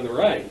seeing on the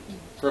right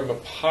from a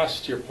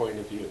posture point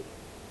of view?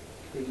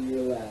 Pretty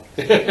relaxed.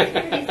 Pretty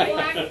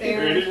relaxed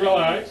there. Pretty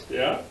relaxed,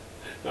 yeah.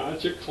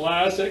 Not your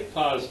classic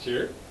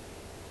posture.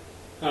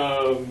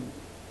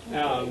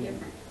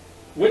 Different.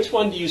 Which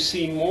one do you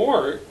see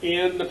more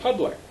in the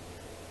public?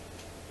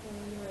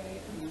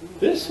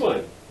 This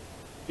one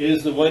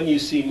is the one you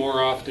see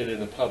more often in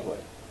the public.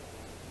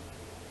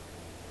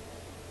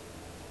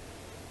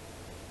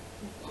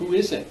 Who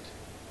is it?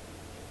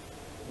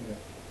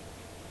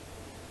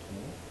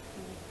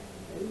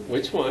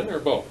 Which one or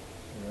both?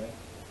 Right.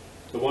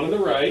 The one on the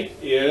right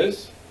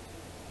is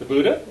the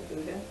Buddha. The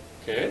Buddha.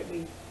 Okay.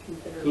 We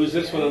consider Who's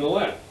this one on the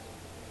left?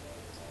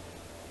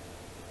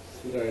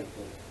 Siddhartha.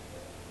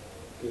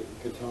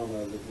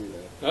 Gautama the Buddha.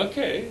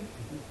 Okay.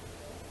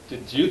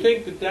 Did you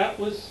think that that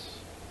was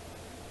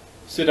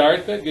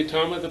Siddhartha,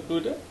 Gautama the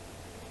Buddha?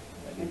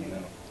 I didn't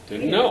know.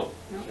 Didn't know.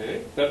 No.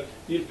 Okay. But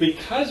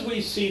because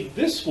we see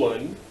this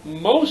one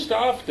most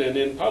often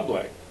in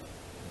public,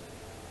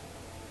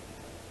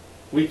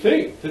 we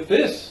think that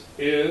this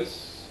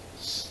is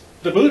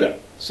the Buddha,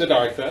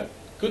 Siddhartha,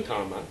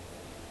 Gautama,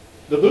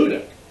 the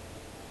Buddha.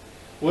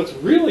 What's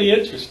really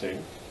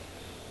interesting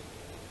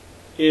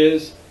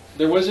is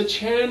there was a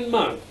Chan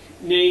monk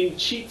named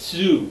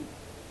Chitsu,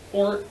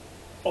 or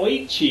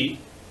Oichi,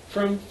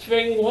 from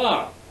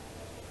Fenghua,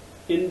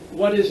 in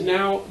what is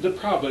now the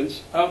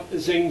province of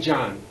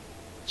Zhejiang.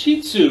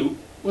 Chitsu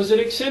was an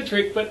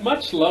eccentric but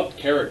much loved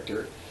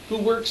character who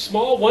worked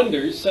small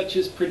wonders such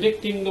as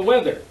predicting the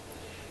weather.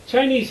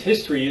 Chinese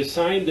history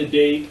assigned the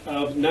date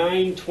of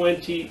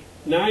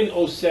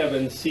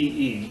 907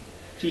 CE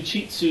to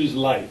Chitsu's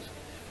life,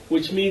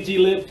 which means he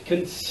lived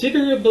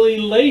considerably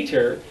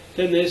later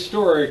than the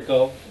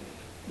historical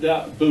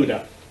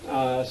Buddha,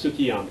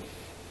 Sukiyama.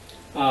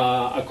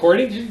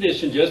 According to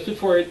tradition, just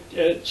before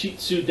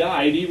Chitsu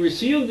died, he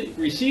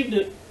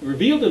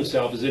revealed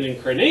himself as an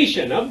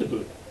incarnation of the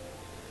Buddha,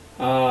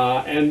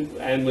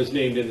 and was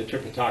named in the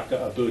Tripitaka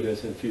of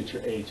Buddhas in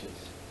future ages.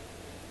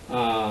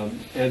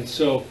 And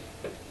so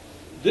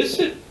this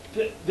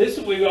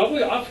we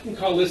often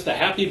call this the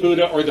happy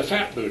Buddha or the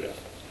fat Buddha,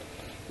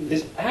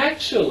 is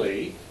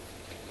actually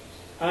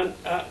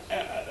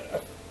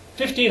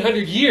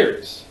 1,500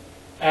 years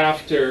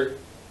after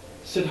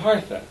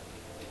Siddhartha,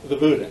 the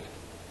Buddha.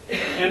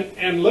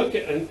 And look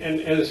at,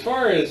 and as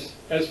far as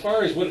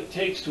what it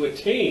takes to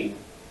attain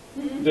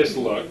this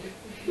look,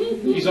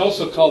 he's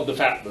also called the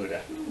fat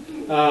Buddha.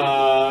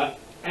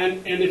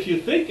 And if you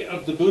think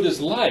of the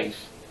Buddha's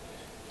life,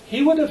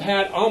 he would have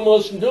had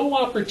almost no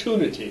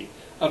opportunity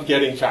of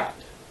getting fat.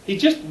 He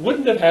just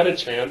wouldn't have had a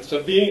chance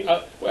of being,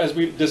 as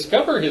we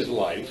discover his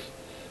life,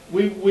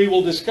 we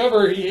will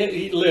discover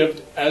he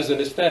lived as an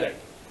ascetic.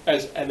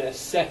 And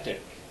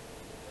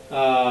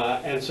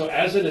so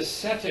as an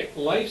ascetic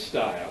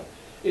lifestyle,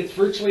 it's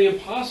virtually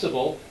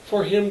impossible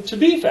for him to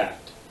be fat.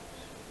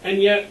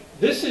 And yet,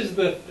 this is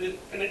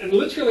and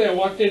literally I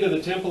walked into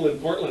the temple in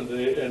Portland,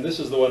 and this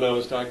is the one I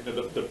was talking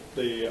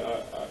to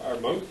our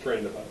monk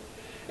friend about.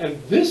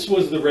 And this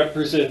was the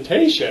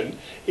representation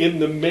in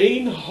the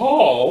main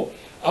hall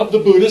of the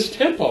Buddhist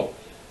temple.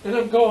 And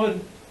I'm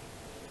going,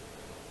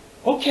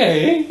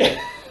 okay.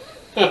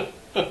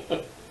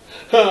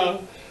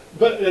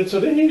 And so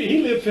then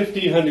he lived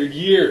 1,500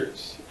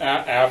 years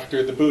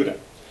after the Buddha,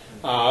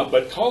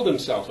 but called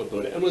himself a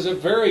Buddha and was a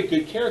very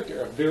good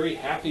character, a very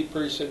happy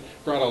person,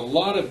 brought a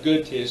lot of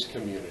good to his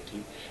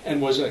community,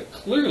 and was a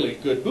clearly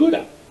good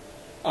Buddha.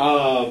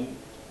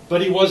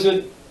 But he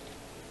wasn't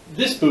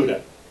this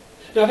Buddha.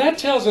 Now that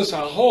tells us a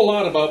whole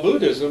lot about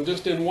Buddhism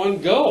just in one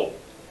go.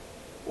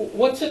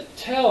 What's it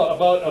tell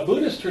about a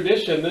Buddhist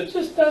tradition that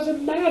just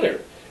doesn't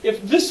matter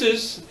if this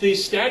is the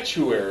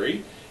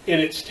statuary in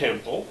its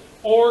temple,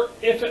 or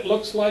if it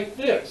looks like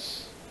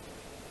this,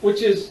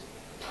 which is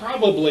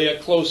probably a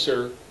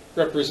closer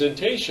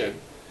representation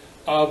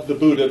of the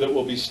Buddha that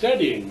we'll be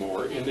studying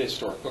more in the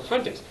historical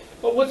context.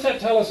 But what's that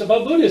tell us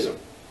about Buddhism?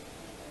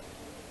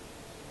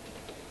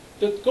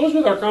 That goes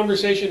with our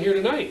conversation here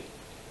tonight.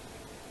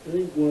 I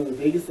think one of the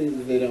biggest things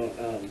is they don't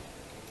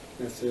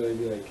necessarily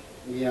be like,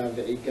 we have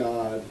a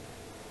God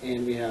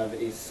and we have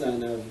a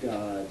son of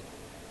God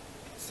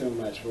so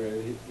much,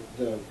 where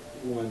the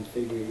one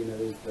figure,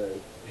 there's the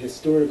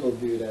historical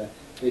Buddha,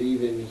 but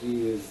even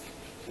he was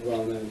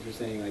well known for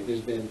saying, like,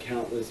 there's been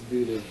countless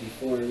Buddhas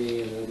before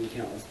me and there'll be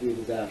countless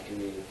Buddhas after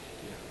me.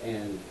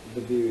 And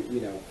the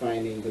Buddha,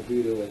 finding the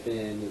Buddha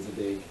within is a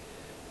big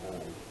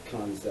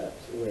concept,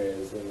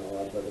 whereas in a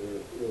lot of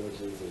other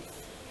religions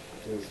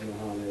there's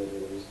Muhammad, or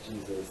there's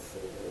Jesus,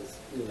 or there's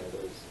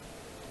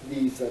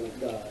the Son of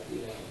God,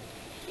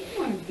 I don't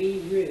want to be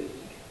rude,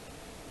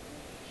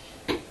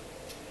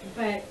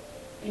 but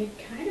it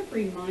kind of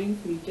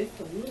reminds me just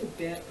a little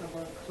bit of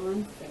our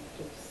concept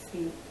of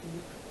Saint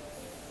Nicholas.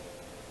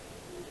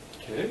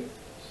 Okay,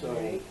 so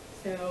Right?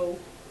 So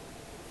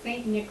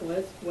Saint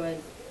Nicholas was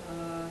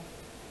a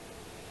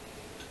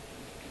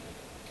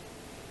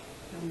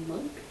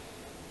monk,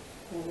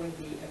 or was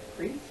he a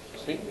priest?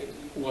 Saint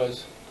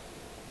was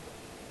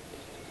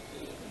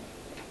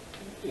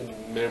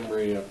in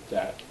memory of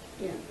that.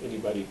 Yeah.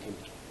 Anybody can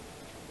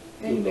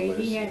Anyway,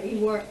 Google this. he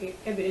wore,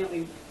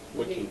 evidently,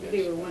 Wiki they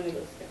this. were one of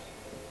those guys.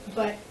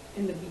 But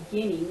in the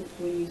beginning,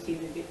 when you see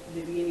the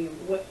beginning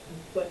of what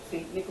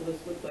St. Nicholas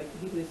looked like,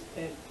 he was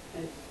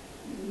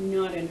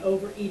not an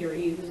overeater.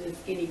 He was a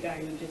skinny guy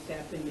who just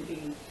happened to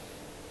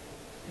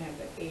have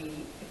a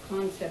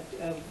concept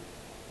of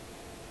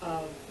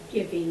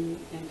giving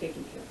and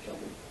taking care of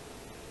children.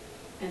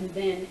 And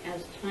then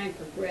as time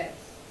progressed,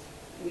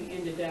 we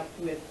ended up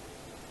with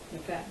the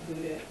Fat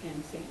Buddha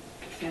and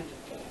Santa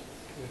Claus.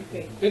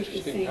 Okay,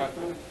 Interesting. the same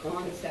kind of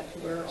concept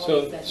where all of So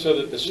a sudden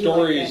that the we like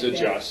stories that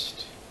better.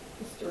 adjust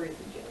The stories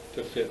adjust.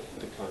 to fit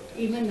the context.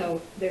 Even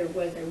though there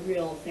was a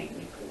real St.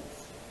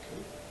 Nicholas.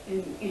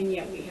 And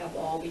yet we have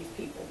all these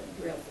people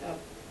that dress up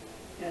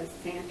as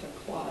Santa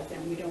Claus,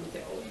 and we don't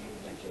say, oh, you're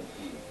a bunch of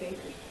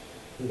fakers.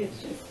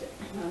 It's just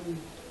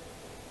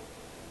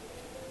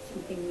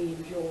something we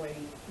enjoy,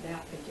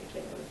 that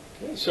particular.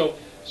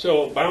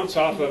 So bounce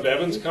off of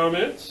Evan's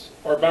comments,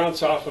 or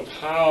bounce off of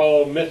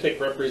how mythic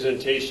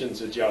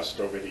representations adjust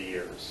over the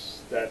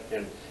years, that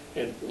and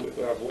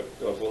of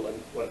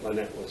what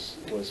Lynette was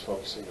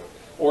focusing on,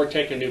 or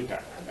take a new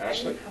path.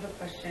 Ashley? I have a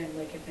question,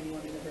 like if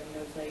anyone in the room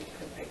knows, like,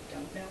 because I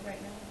don't know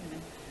right now, and I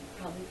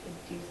probably could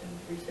do some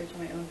research on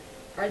my own.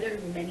 Are there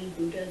many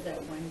Buddhas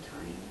at one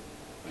time,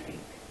 like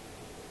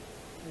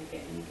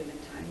at any given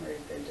time, or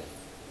is there just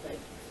like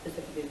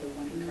specifically the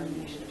one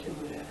incarnation of the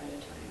Buddha at a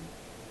time.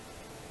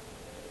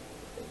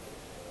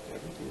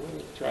 Do you want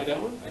to try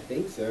that one? I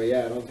think so,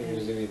 yeah. I don't think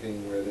there's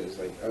anything where there's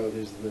like, oh,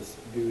 there's this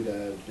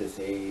Buddha of this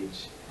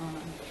age.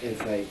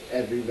 It's like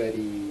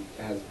everybody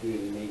has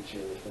Buddha nature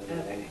within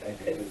it, Okay. I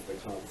think is the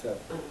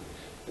concept.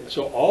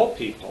 So all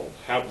people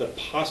have the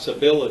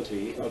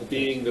possibility of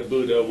being the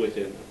Buddha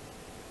within them.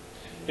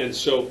 And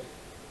so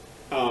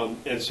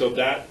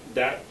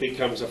that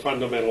becomes a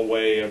fundamental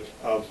way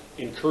of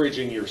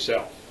encouraging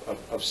yourself,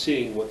 of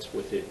seeing what's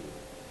within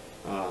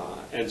you.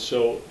 And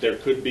so there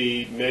could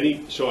be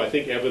many, so I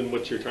think, Evan,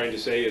 what you're trying to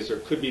say is there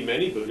could be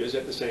many Buddhas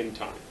at the same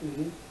time.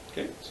 Mm-hmm.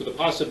 Okay? So the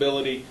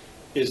possibility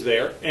is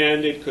there,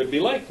 and it could be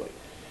likely.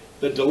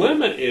 The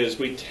dilemma is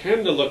we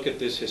tend to look at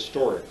this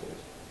historically.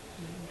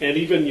 And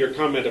even your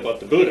comment about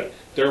the Buddha,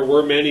 there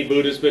were many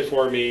Buddhas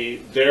before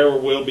me, there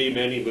will be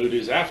many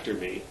Buddhas after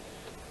me,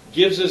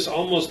 gives us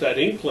almost that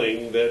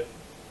inkling that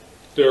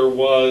there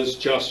was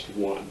just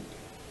one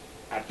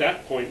at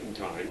that point in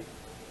time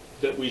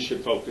that we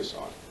should focus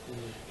on.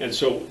 Mm-hmm. And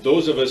so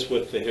those of us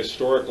with the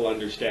historical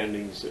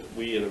understandings that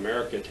we in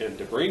America tend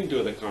to bring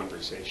to the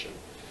conversation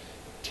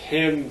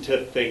tend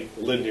to think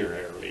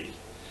linearly.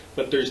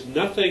 But there's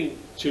nothing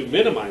to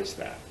minimize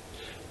that.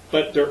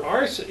 But there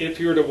are, if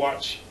you were to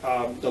watch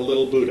The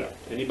Little Buddha,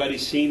 anybody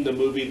seen the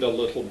movie The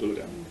Little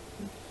Buddha?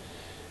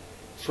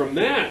 From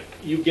that,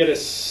 you get a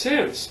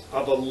sense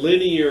of a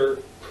linear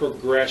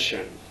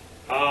progression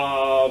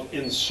of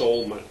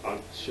ensoulment. I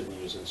shouldn't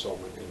use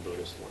ensoulment in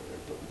Buddhist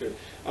language.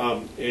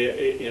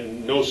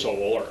 In no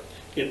soul, or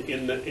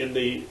in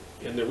the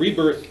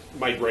rebirth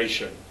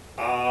migration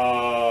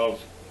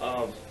of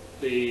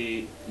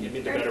the, give me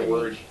the better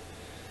word.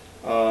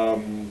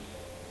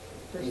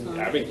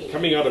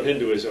 Coming out of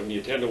Hinduism,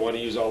 you tend to want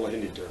to use all the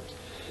Hindu terms.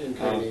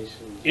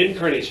 Incarnation.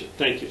 Incarnation,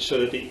 thank you. So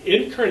that the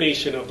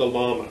incarnation of the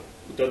Lama,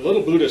 the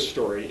little Buddha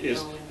story,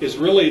 is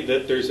really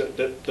that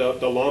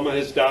the Lama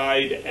has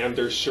died and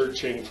they're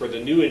searching for the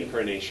new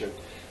incarnation,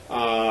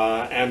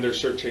 and they're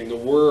searching the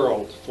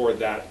world for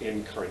that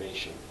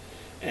incarnation,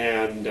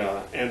 and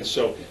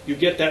so you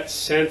get that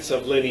sense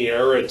of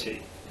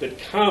linearity that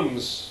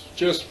comes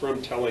just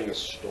from telling a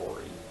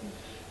story.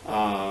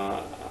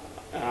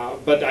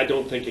 But I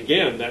don't think,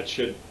 again, that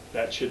should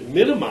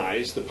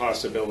minimize the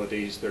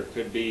possibilities. There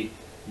could be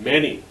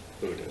many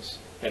Buddhas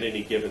at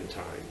any given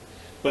time.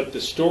 But the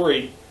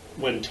story,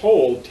 when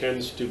told,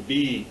 tends to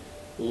be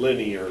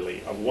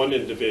linearly of one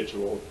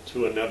individual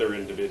to another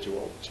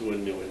individual to a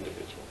new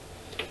individual.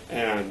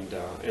 And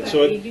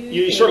so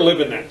you sort of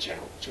live in that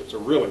challenge. It's a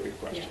really good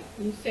question.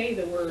 Yeah. You say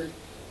the word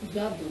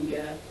the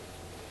Buddha,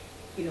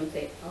 you don't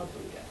say a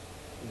Buddha.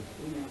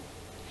 You know.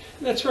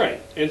 That's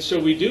right. And so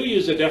we do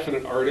use a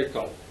definite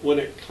article when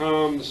it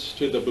comes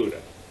to the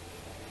Buddha,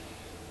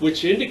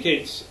 which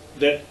indicates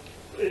that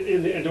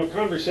into a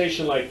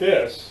conversation like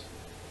this,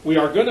 we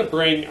are going to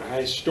bring a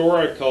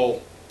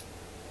historical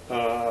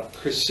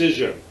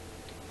precision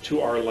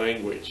to our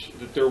language,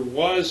 that there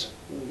was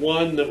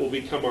one that will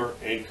become our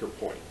anchor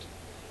point.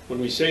 When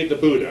we say the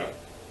Buddha,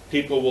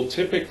 people will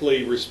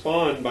typically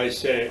respond by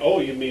saying, oh,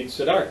 you mean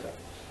Siddhartha,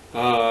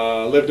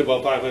 lived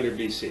about 500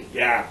 BC.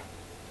 Yeah,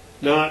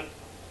 not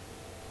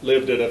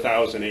lived at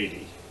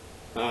 1080,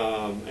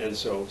 and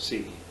so CE,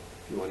 if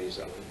you want to use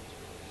that language.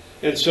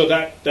 And so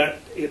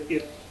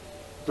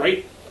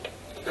great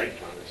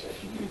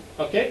conversation.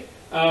 Okay,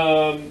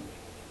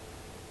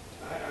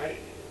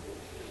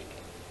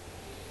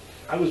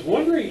 I was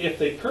wondering if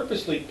they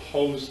purposely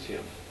posed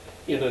him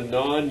in a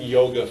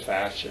non-yoga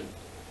fashion,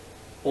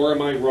 or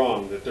am I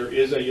wrong that there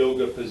is a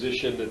yoga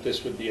position that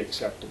this would be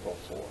acceptable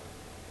for?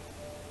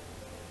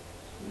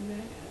 I got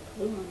a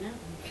clue on that one.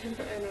 I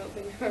don't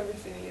think I've ever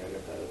seen a yoga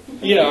pose.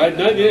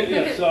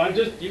 Yeah, so I'm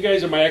just, you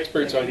guys are my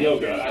experts on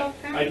yoga.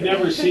 I've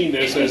never seen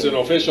this as an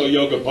official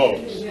yoga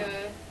pose. Yeah.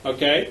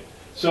 Okay?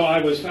 So I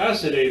was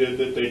fascinated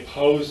that they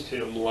posed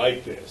him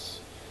like this.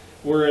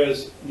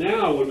 Whereas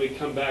now when we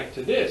come back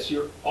to this,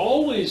 you're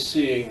always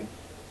seeing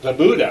the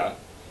Buddha,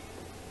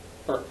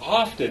 or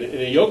often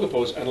in a yoga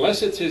pose,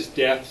 unless it's his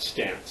death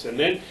stance. And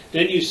then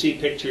you see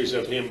pictures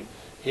of him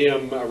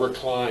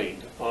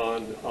reclined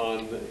on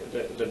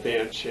the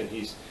bench, and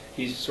he's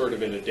sort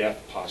of in a death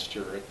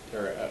posture,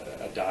 or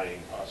a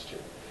dying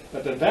posture.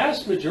 But the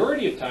vast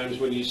majority of times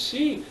when you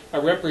see a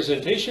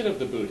representation of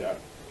the Buddha,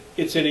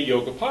 it's in a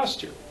yoga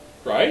posture,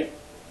 right?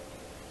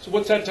 So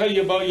what's that tell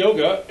you about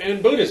yoga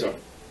and Buddhism?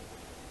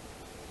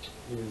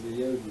 He was a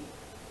yogi.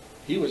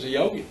 He was a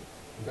yogi.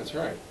 That's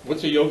right.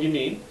 What's a yogi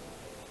mean?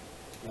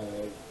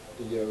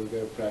 A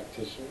yoga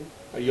practitioner.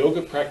 A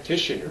yoga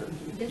practitioner.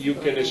 You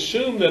can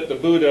assume that the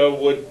Buddha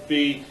would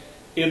be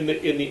in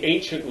the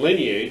ancient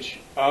lineage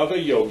of a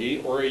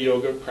yogi or a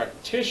yoga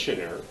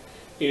practitioner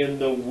in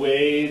the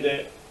way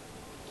that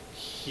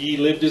he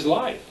lived his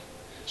life.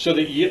 So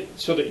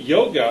that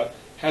yoga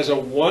has a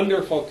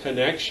wonderful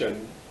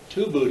connection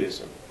to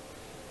Buddhism,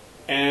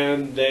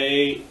 and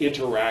they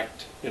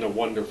interact in a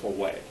wonderful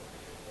way.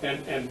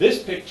 And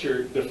this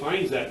picture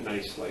defines that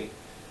nicely.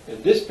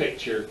 And this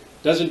picture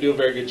doesn't do a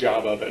very good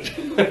job of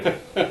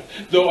it.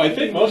 Though I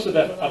think most of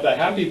the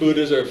happy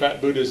Buddhas or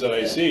fat Buddhas that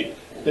I see,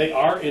 they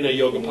are in a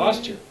yoga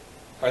posture.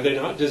 Are they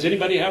not? Does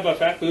anybody have a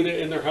fat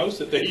Buddha in their house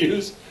that they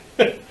use?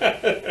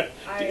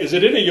 Is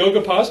it in a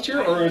yoga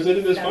posture or is it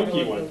in this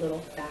monkey one? The little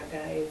fat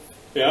guys.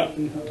 Yeah. A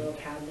little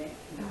cabinet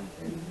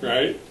bathroom.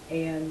 Right.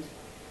 And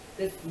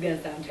this is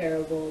gonna sound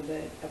terrible,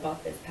 but I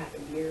bought this pack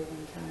of beer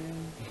one time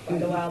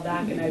quite a while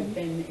back, and I've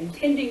been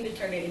intending to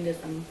turn it into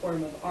some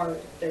form of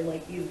art. They're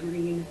like these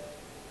green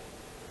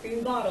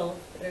bottles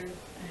that are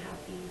a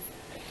happy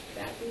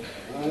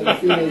I've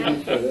seen those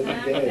before. Those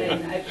are good.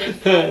 and I've been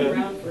sitting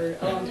around for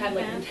a long time,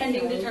 like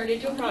intending to turn it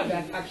into a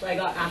project. Actually, I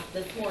got asked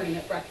this morning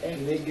at breakfast.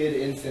 You make good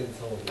incense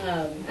holders.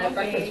 At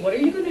breakfast, what are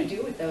you gonna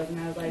do with those? And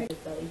I was like,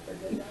 just selling for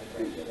good.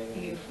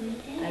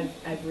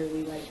 I've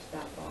really liked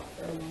that thought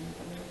for a long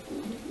time.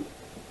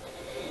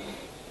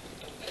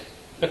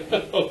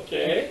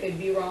 Okay. Could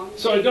be wrong.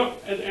 So I don't,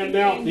 and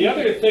now the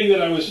other thing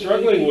that I was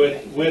struggling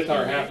with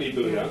our happy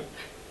Buddha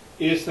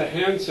is the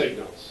hand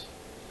signals.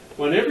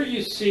 Whenever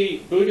you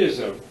see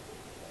Buddhism,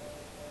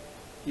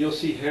 you'll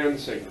see hand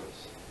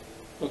signals.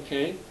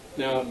 Okay?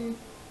 Now,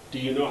 do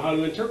you know how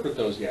to interpret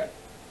those yet?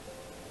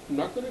 I'm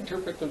not going to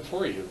interpret them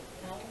for you.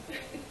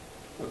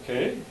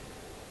 Okay?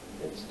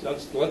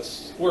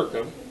 Let's work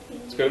them.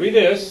 It's going to be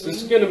this.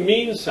 This is going to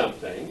mean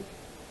something.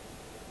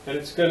 And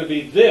it's going to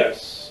be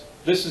this.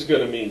 This is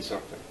going to mean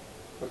something.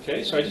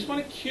 Okay? So I just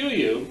want to cue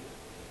you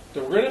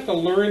that we're going to have to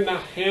learn the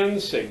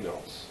hand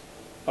signals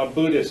of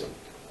Buddhism.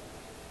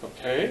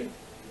 Okay?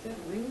 Is that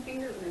ring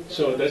finger or is that?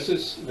 So this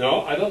is,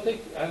 no, I don't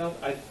think,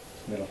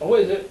 Middle. oh,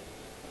 is it?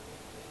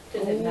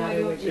 Does it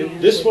matter which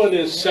hand? This one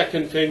is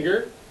second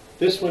finger,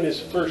 this one is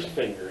first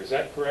finger, is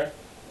that correct?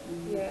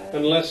 Yeah.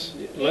 Unless,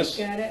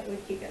 Got it, we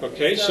keep it.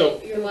 okay, so,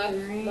 Your left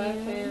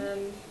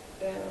hand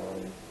down.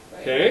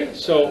 Right okay, hand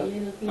so up.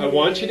 I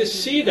want you to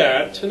see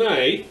that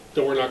tonight,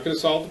 though we're not going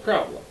to solve the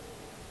problem.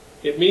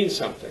 It means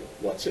something.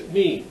 What's it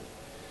mean?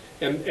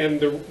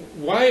 And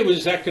why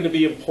was that going to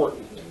be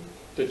important?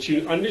 That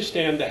you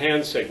understand the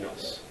hand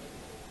signals.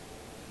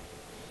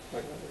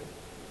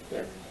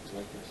 There, it's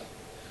like this.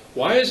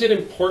 Why is it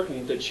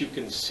important that you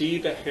can see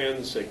the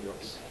hand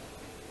signals?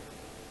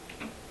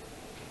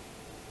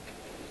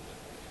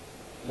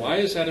 Why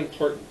is that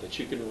important that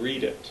you can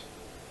read it?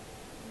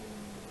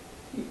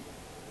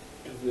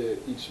 Because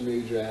each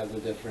mudra has a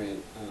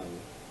different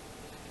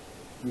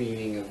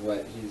meaning of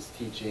what he's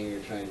teaching or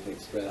trying to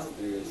express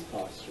through his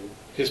posture.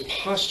 His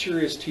posture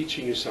is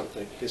teaching you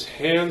something. His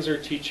hands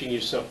are teaching you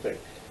something.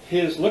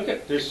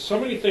 There's so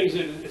many things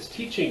that it's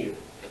teaching you.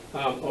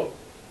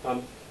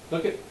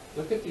 Look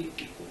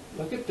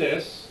at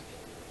this,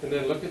 and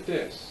then look at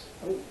this.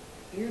 Oh,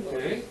 earlobes.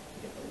 Okay?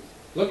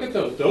 Look at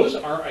those. Those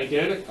are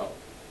identical.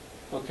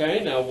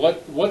 Okay? Now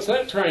what's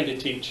that trying to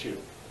teach you?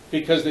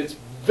 Because it's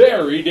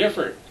very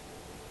different.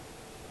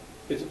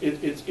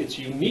 It's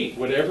unique,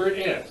 whatever it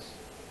is.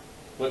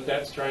 What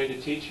that's trying to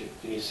teach you.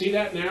 Can you see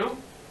that now?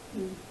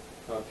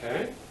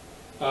 Okay.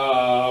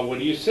 What are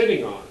you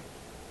sitting on?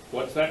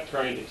 What's that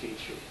trying to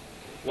teach you?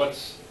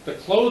 What's the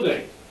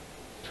clothing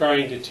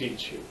trying to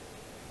teach you?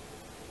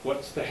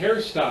 What's the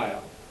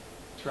hairstyle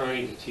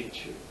trying to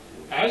teach you?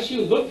 As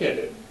you look at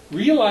it,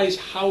 realize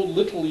how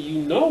little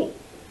you know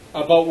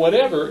about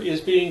whatever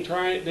is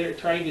they're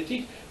trying to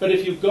teach. But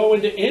if you go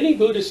into any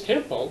Buddhist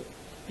temple,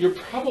 you're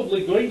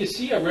probably going to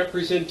see a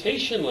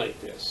representation like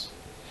this.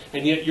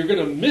 And yet you're going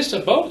to miss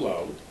a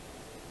boatload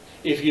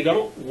if you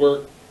don't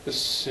work the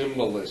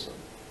symbolism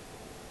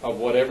of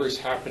whatever's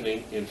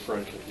happening in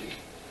front of you.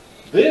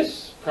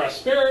 This,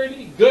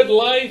 prosperity, good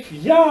life,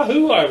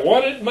 yahoo, I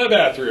want it in my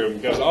bathroom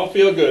because I'll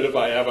feel good if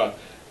I have a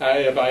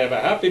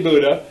happy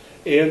Buddha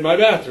in my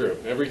bathroom.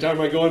 Every time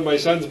I go in my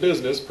son's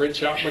business, print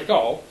shop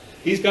McCall,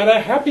 he's got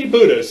a happy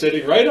Buddha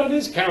sitting right on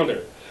his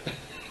counter.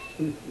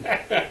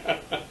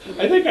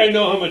 I think I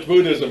know how much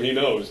Buddhism he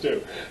knows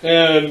too.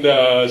 And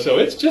so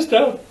it's just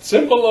a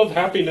symbol of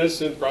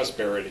happiness and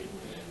prosperity.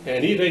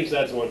 And he thinks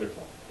that's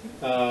wonderful.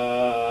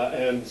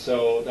 And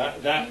so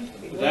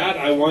that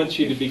I want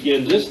you to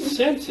begin just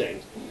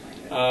sensing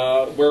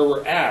where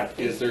we're at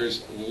is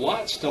there's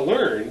lots to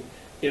learn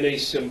in a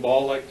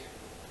symbolic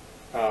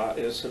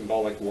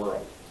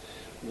world.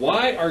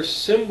 Why are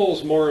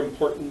symbols more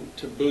important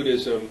to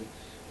Buddhism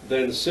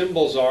than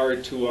symbols are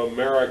to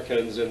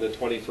Americans in the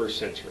 21st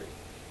century?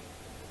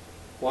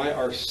 Why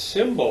are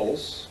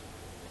symbols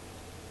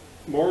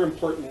more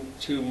important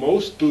to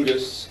most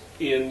Buddhists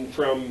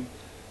from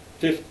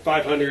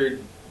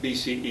 500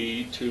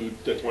 BCE to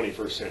the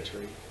 21st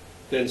century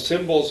than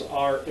symbols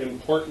are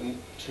important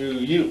to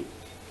you?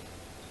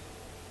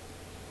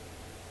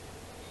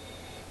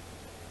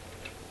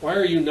 Why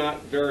are you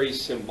not very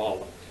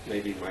symbolic?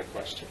 Maybe my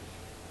question.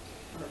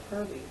 Or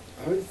are we?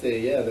 I would say,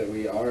 yeah, that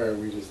we are.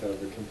 We just have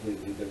a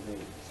completely different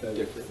set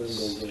Different. of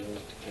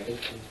symbols.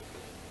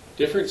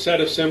 Different set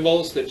of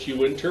symbols that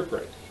you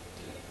interpret.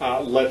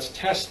 Let's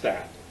test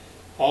that.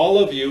 All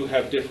of you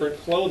have different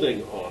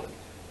clothing on.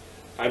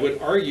 I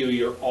would argue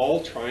you're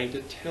all trying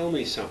to tell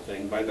me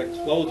something by the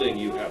clothing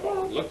you have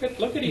on. Look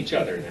at each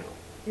other now.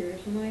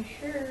 Here's my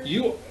shirt.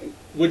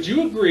 Would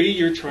you agree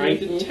you're trying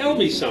to tell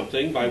me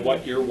something by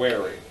what you're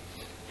wearing?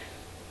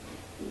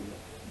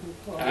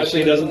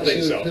 Ashley doesn't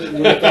think so.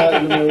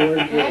 I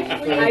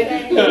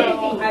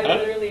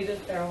literally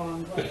just throw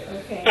on clothes.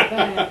 Okay,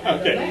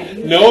 but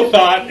Okay. No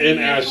thought in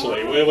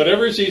Ashley.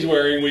 Whatever she's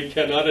wearing, we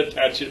cannot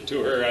attach it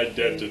to her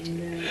identity.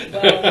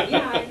 Well,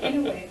 yeah, in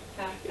a way.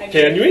 I mean,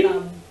 Can we?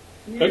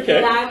 You're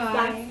Okay.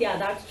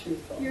 That's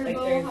truthful. You're Like,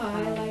 bow there's,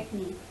 high like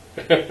me.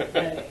 but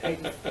I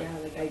just,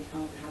 like, I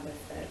don't have a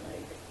set,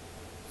 like,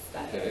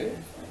 style. Okay.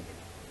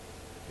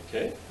 It's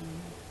like,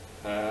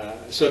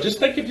 Okay. So just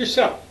think of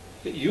yourself.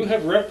 That you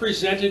have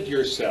represented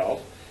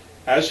yourself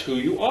as who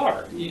you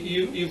are.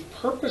 You've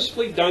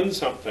purposefully done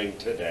something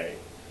today.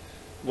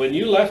 When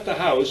you left the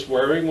house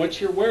wearing what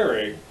you're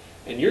wearing,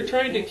 and you're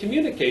trying to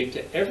communicate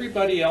to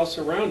everybody else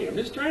around you. I'm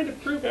just trying to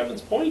prove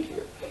Evan's point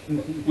here.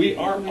 We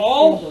are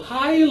all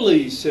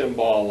highly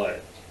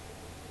symbolic.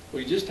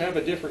 We just have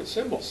a different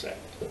symbol set.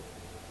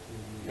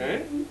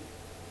 Okay?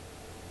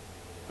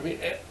 I mean,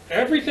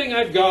 everything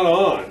I've got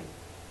on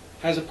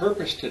has a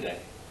purpose today.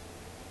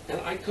 And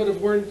I could have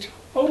worn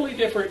totally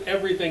different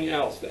everything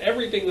else,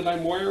 everything that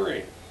I'm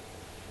wearing.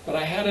 But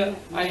I had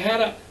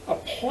a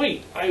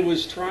point I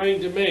was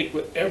trying to make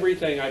with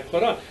everything I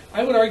put on.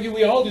 I would argue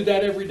we all do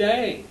that every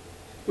day.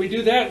 We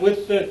do that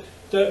with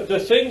the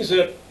things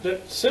that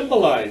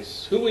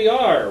symbolize who we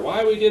are,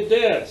 why we did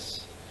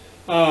this.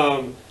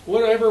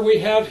 Whatever we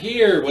have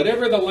here,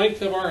 whatever the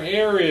length of our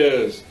hair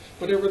is,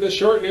 whatever the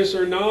shortness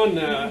or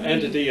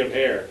non-entity of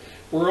hair.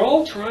 We're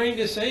all trying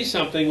to say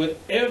something with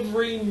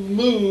every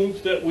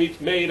move that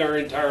we've made our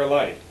entire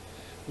life.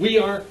 We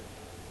are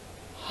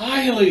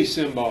highly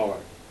symbolic.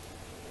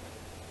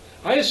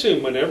 I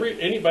assume whenever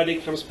anybody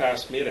comes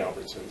past me at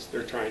Albertsons,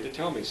 they're trying to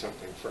tell me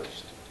something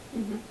first.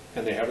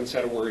 And they haven't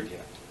said a word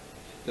yet.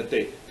 That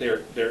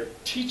they're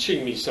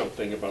teaching me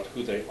something about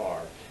who they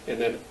are. And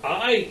then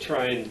I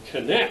try and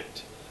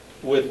connect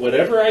with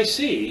whatever I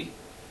see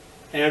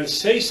and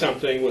say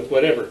something with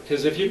whatever.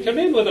 Because if you come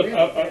in with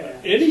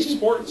any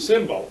sports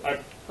symbol, I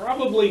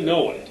probably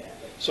know it.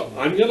 So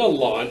I'm going to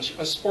launch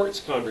a sports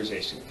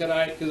conversation because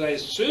I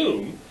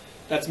assume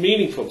that's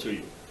meaningful to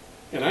you.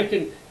 And I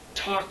can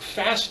talk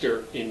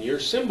faster in your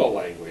symbol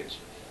language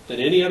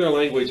than any other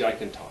language I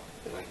can talk.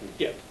 And I can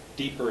get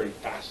deeper and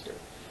faster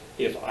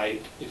if I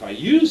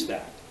use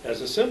that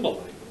as a symbol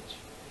language.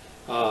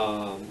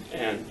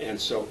 And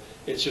so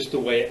it's just the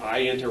way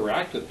I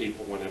interact with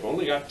people when I've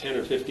only got 10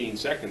 or 15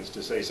 seconds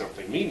to say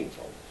something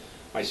meaningful.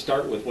 I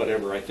start with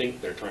whatever I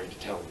think they're trying to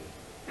tell me.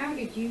 How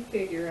did you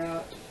figure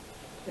out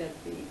that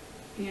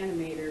the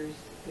animators,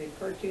 the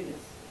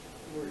cartoonists,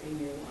 were in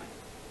your life?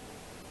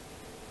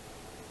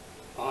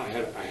 I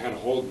had a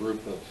whole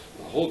group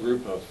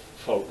of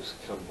folks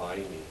come by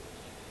me,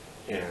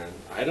 and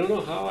I don't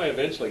know how I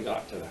eventually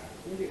got to that.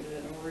 Was it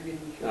an Oregon?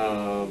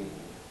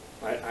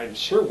 I'm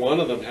sure one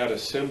of them had a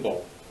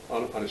symbol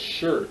on a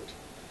shirt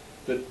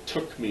that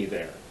took me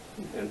there,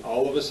 and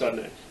all of a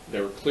sudden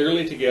they were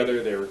clearly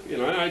together. They were,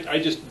 I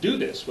just do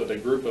this with a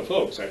group of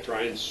folks. I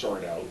try and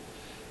sort out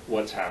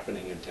what's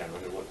happening in town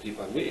and what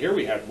people. And here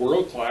we had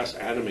world-class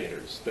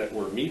animators that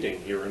were meeting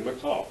here in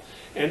McCall,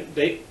 and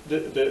the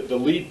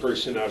lead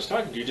person I was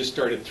talking to just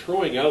started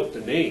throwing out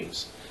the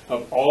names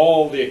of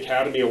all the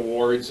Academy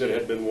Awards that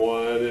had been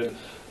won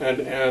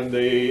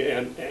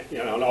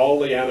and all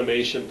the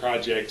animation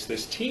projects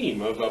this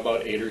team of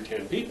about 8 or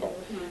 10 people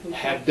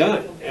had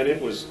done, and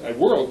it was a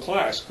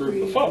world-class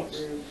group of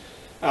folks.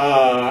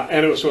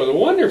 And it was a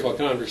wonderful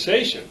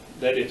conversation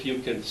that if you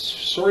can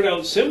sort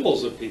out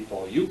symbols of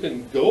people, you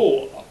can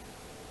go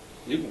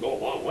a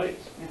long ways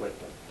with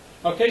them.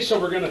 Okay, so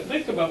we're going to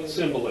think about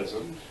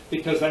symbolism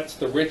because that's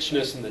the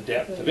richness and the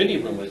depth of any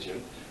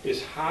religion,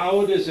 is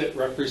how does it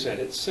represent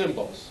its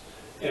symbols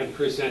and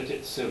present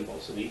its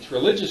symbols. And each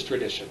religious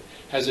tradition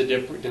has a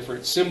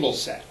different symbol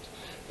set.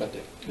 But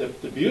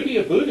the beauty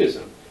of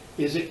Buddhism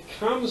is it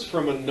comes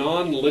from a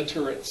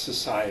non-literate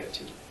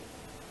society.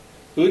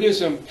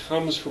 Buddhism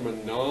comes from a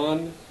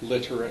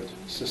non-literate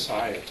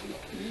society.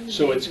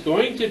 So it's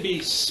going to be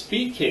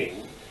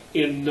speaking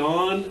in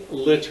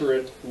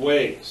non-literate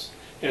ways.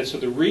 And so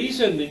the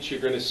reason that you're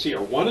going to see,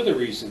 or one of the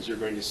reasons you're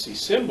going to see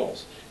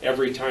symbols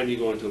every time you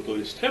go into a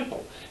Buddhist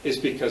temple, is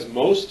because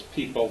most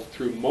people,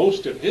 through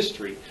most of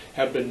history,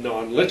 have been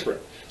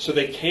non-literate. So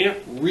they can't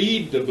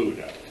read the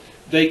Buddha.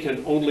 They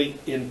can only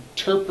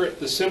interpret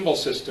the symbol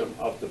system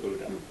of the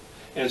Buddha.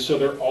 And so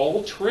they're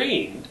all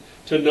trained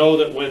to know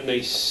that when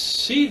they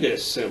see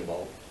this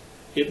symbol,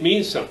 it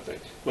means something.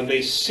 When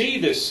they see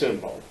this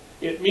symbol,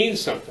 it means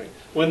something.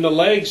 When the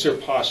legs are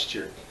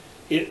postured,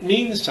 it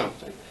means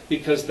something,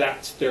 because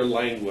that's their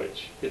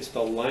language. It's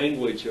the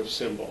language of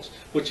symbols,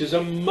 which is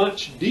a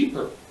much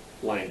deeper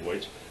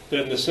language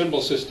than the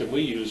symbol system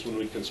we use when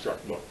we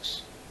construct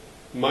books.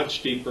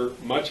 Much deeper,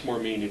 much more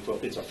meaningful.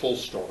 It's a full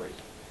story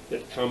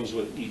that comes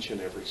with each and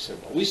every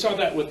symbol. We saw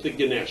that with the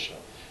Ganesha.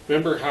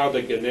 Remember how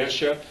the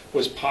Ganesha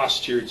was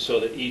postured so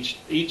that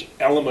each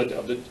element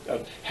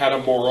had a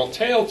moral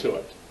tale to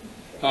it.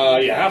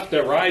 You have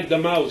to ride the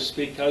mouse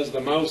because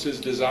the mouse is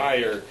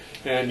desire,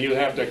 and you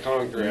have to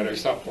conquer it, or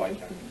something like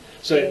that.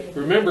 So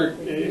remember,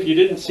 if you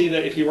didn't see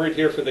that, if you weren't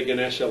here for the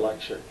Ganesha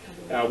lecture,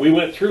 we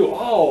went through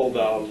all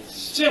the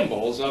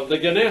symbols of the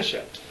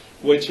Ganesha,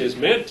 which is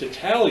meant to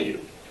tell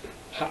you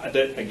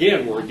that,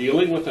 again, we're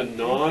dealing with a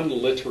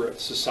non-literate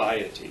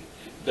society.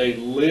 They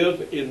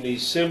live in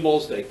these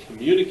symbols, they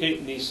communicate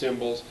in these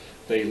symbols,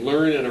 they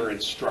learn and are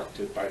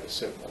instructed by the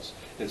symbols.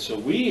 And so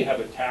we have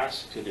a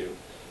task to do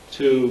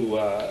to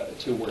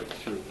work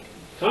through them.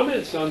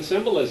 Comments on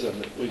symbolism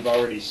that we've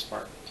already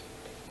sparked?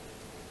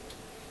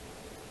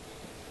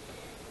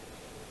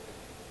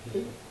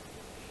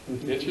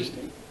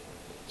 Interesting.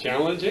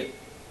 Challenging?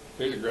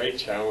 There's a great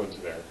challenge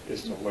there,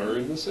 is to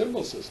learn the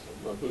symbol system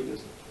of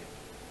Buddhism.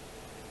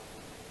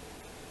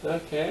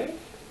 Okay.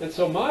 And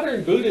so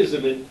modern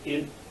Buddhism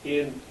in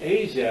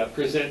Asia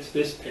presents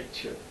this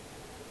picture.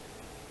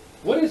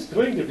 What is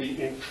going to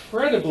be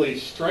incredibly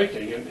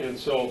striking, and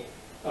so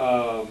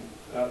the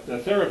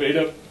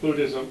Theravada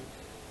Buddhism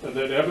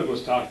that Evan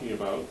was talking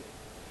about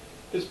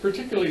is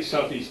particularly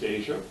Southeast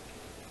Asia,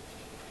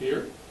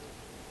 here,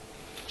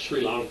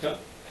 Sri Lanka,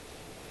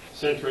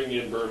 centering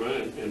in Burma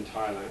and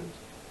Thailand,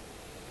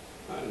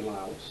 and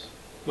Laos.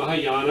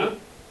 Mahayana,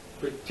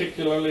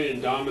 particularly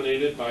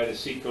dominated by the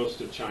seacoast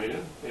of China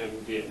and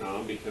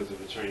Vietnam because of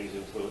the Chinese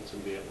influence in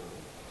Vietnam.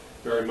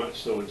 Very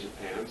much so in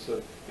Japan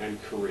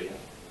and Korea.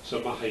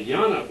 So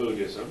Mahayana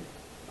Buddhism,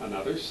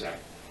 another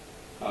sect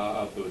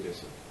of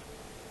Buddhism.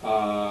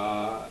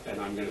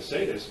 And I'm going to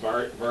say this,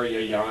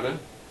 Vajrayana,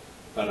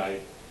 but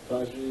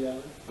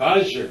Vajrayana?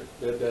 Vajr,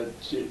 the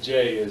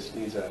J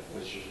means a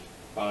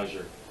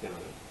Vajrayana.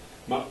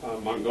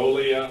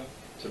 Mongolia,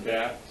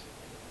 Tibet,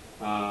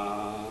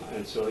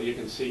 and so you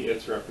can see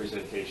its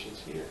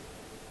representations here.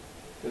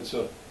 And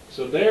so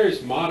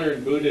there's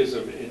modern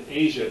Buddhism in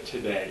Asia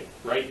today.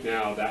 Right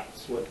now,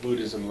 that's what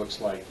Buddhism looks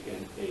like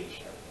in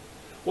Asia.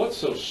 What's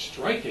so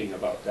striking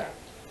about that?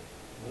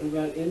 What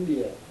about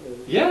India?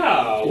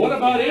 Yeah, what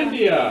about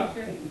India?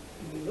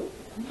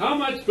 How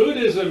much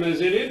Buddhism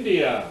is in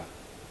India?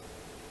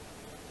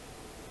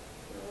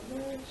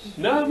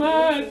 Not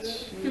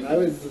much. I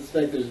would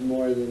suspect there's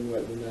more than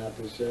what the map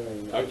is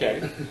showing.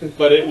 Okay,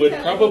 but it would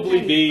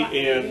probably be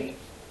in...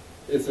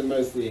 It's a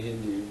mostly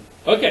Hindu.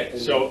 Okay, and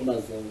so...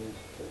 Muslim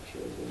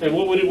culture. And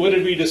what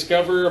did we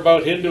discover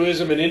about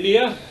Hinduism in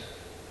India?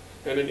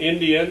 And an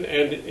Indian,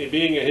 and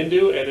being a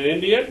Hindu and an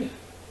Indian?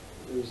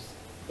 There's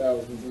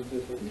thousands of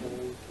different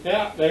kinds.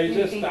 Yeah, there's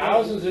just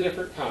thousands of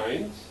different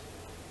kinds.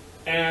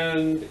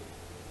 And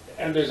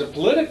there's a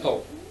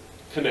political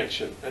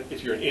connection.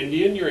 If you're an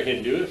Indian, you're a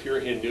Hindu. If you're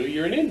a Hindu,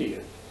 you're an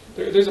Indian.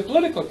 There's a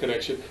political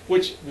connection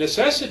which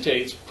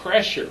necessitates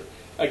pressure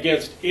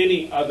against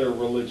any other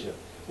religion.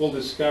 We'll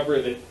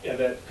discover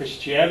that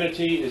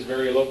Christianity is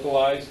very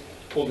localized.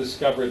 We'll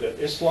discover that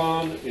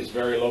Islam is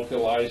very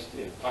localized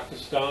in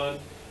Pakistan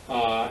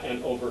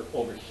and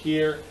over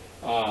here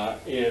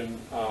in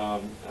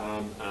the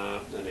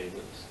name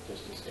was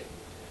just escaping.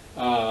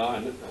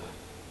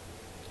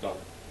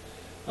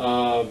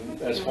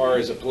 As far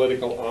as a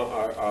political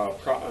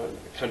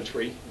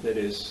country that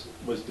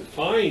was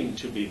defined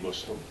to be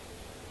Muslim.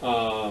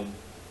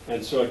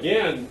 And so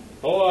again,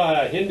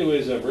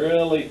 Hinduism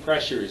really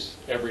pressures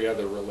every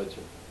other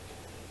religion.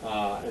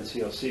 And so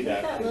you'll see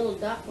that. What's that little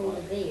dot over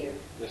there?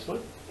 This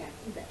one? Yeah,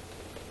 that.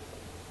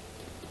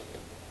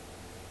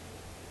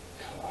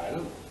 I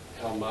don't know.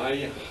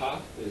 Kalmayaha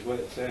is what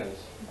it says.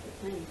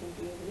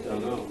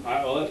 Don't know.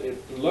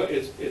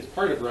 It's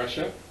part of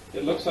Russia.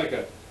 It looks like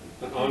an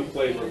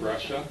enclave of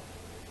Russia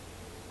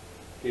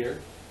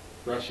here.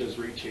 Russia's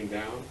reaching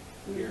down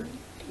here.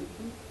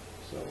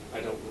 So I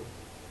don't know.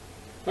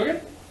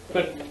 Okay,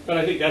 but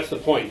I think that's the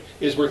point.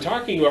 Is we're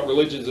talking about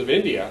religions of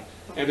India,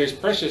 and there's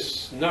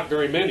precious not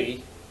very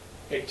many,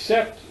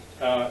 except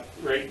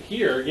right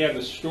here again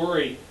the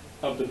story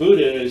of the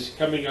Buddha is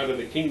coming out of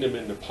the kingdom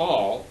in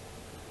Nepal,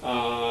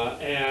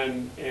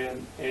 and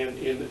in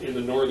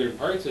the northern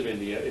parts of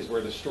India is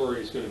where the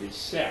story is going to be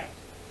set.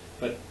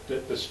 But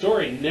the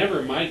story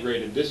never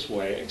migrated this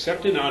way,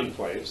 except in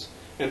enclaves,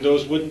 and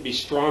those wouldn't be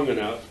strong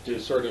enough to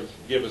sort of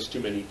give us too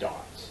many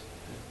dots.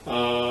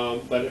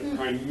 But it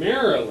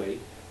primarily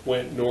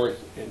went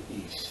north and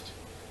east.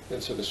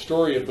 And so the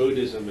story of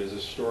Buddhism is a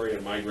story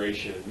of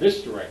migration in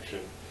this direction,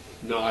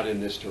 not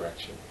in this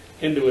direction.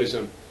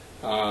 Hinduism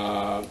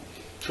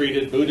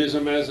treated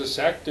Buddhism as a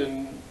sect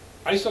and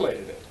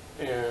isolated it,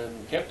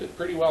 and kept it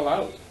pretty well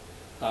out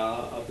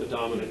of the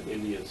dominant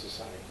Indian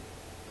society.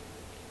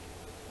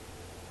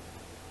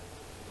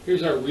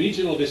 Here's our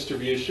regional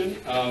distribution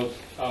of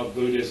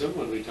Buddhism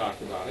when we talk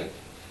about it.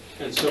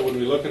 And so when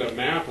we look at a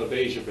map of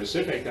Asia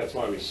Pacific, that's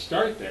why we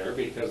start there,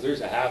 because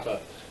there's a half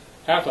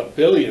a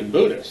billion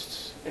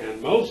Buddhists,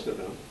 and most of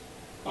them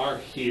are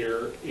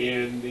here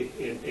in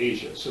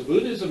Asia. So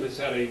Buddhism has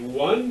had a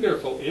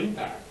wonderful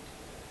impact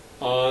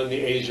on the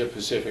Asia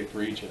Pacific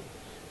region.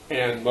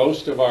 And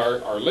most of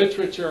our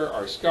literature,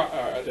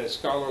 the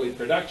scholarly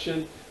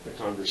production, the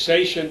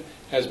conversation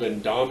has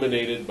been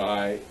dominated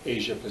by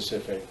Asia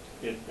Pacific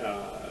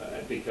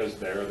because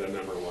they're the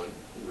 #1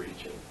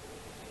 region.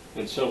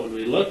 And so when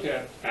we look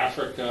at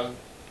Africa,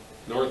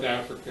 North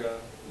Africa,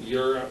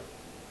 Europe,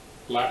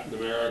 Latin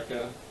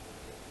America,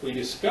 we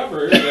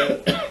discover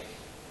that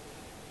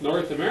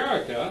North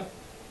America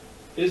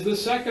is the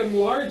second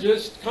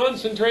largest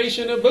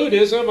concentration of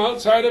Buddhism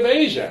outside of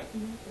Asia.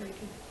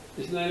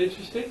 Isn't that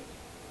interesting?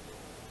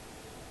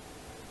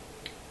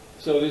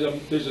 So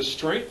there's a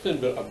strength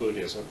of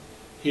Buddhism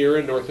here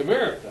in North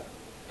America.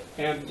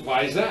 And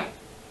why is that?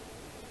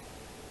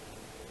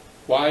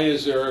 Why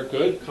is there a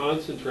good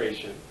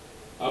concentration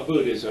of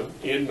Buddhism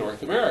in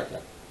North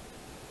America?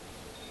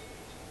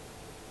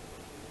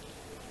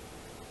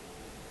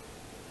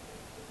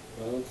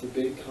 Well, it's a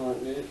big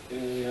continent,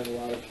 and we have a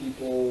lot of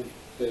people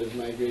that have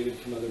migrated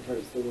from other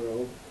parts of the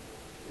world,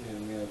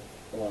 and we have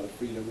a lot of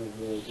freedom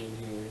of religion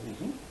here.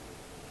 Mm-hmm.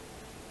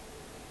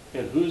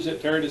 And who's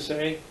it fair to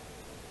say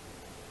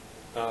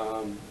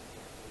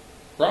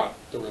brought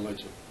the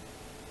religion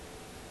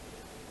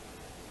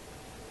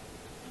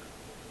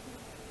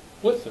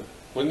with them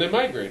when they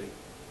migrated?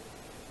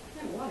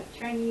 A lot of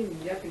Chinese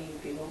and Japanese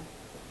people.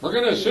 We're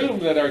going to assume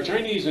that our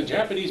Chinese and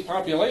Japanese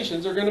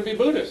populations are going to be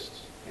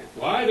Buddhists.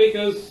 Why?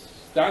 Because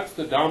that's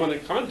the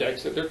dominant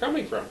context that they're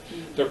coming from.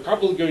 They're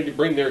probably going to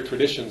bring their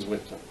traditions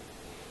with them.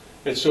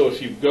 And so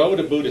if you go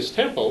to Buddhist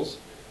temples,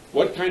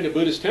 what kind of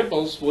Buddhist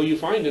temples will you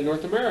find in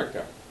North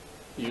America?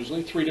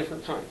 Usually 3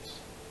 different kinds.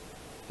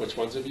 Which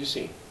ones have you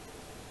seen?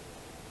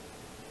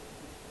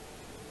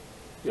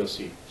 You'll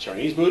see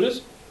Chinese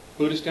Buddhist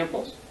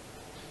temples,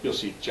 you'll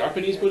see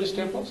Japanese Buddhist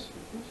temples,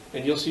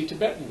 and you'll see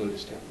Tibetan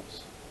Buddhist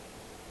temples.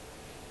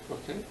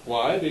 Okay?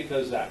 Why?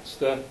 Because that's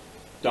the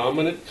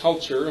dominant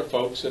culture of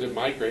folks that have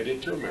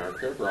migrated to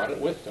America, brought it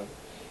with them.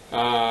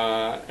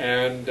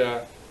 And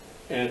that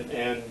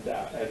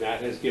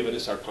has given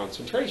us our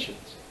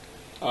concentrations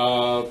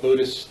of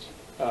Buddhist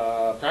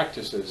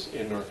practices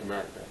in North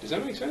America. Does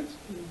that make sense?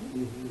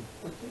 Mm-hmm.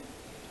 Okay.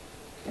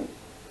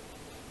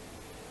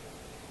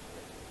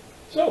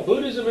 So,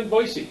 Buddhism in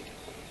Boise.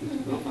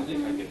 Well, I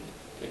think I can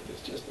make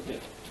this just a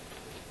bit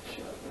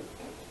sharper.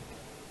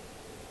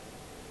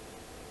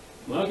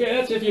 Okay,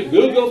 that's if you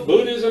Google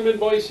Buddhism in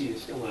Boise.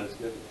 It's still not as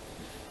good.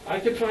 I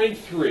could find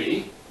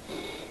 3,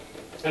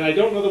 and I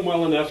don't know them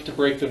well enough to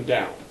break them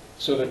down.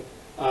 So that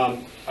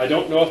I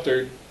don't know if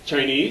they're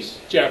Chinese,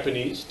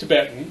 Japanese,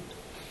 Tibetan,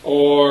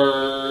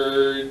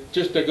 or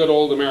just a good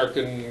old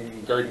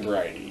American garden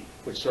variety,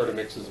 which sort of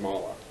mixes them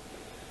all up.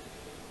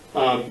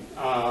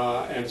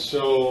 And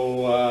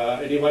so,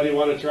 anybody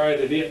want to try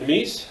the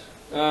Vietnamese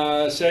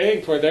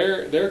saying for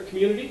their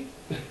community?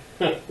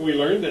 We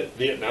learned that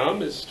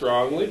Vietnam is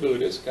strongly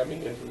Buddhist,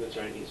 coming in from the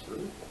Chinese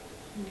root.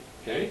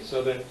 Okay,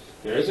 so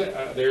there's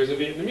a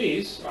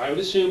Vietnamese. I would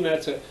assume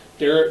that's a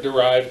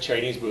derived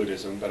Chinese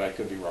Buddhism, but I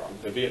could be wrong.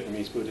 The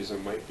Vietnamese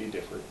Buddhism might be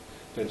different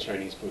than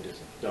Chinese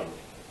Buddhism. Don't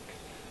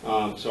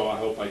know. So I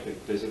hope I can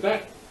visit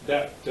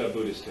that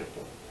Buddhist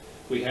temple.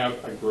 We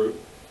have a group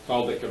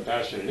called the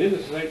Compassion and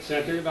Insight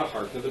Center, the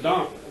heart of the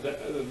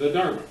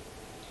Dharma.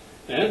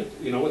 And,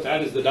 you know, with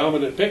that as the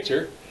dominant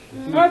picture,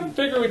 I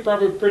figure we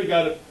probably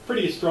got a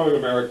pretty strong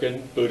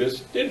American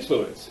Buddhist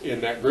influence in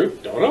that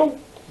group. Don't know,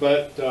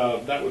 but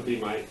that would be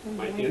my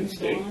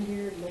instinct.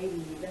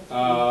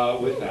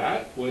 With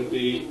that would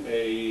be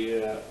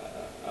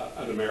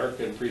an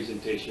American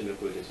presentation of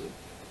Buddhism.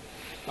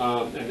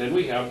 And then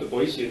we have the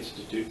Boise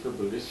Institute for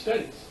Buddhist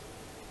Studies.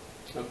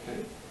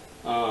 Okay.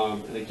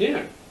 And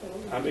again,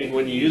 I mean,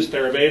 when you use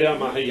Theravada,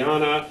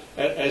 Mahayana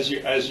as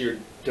you're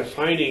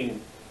defining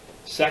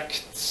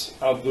sects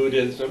of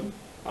Buddhism,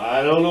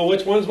 I don't know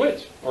which one's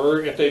which,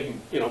 or if they've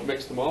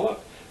mixed them all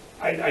up.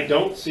 I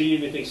don't see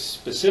anything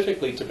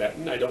specifically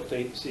Tibetan. I don't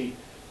see.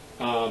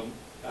 So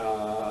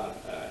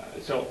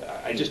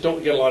I just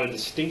don't get a lot of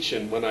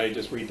distinction when I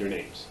just read their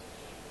names.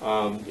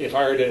 If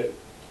I were to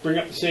bring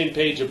up the same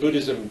page of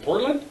Buddhism in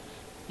Portland,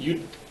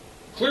 you'd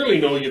clearly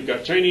know you've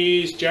got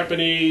Chinese,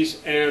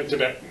 Japanese, and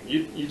Tibetan.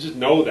 You just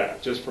know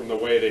that just from the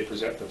way they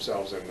present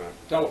themselves in the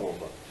telephone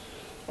book.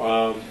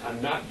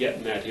 I'm not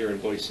getting that here in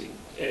Boise.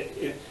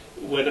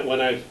 When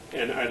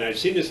I've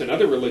seen this in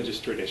other religious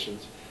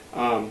traditions,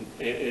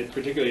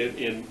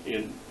 particularly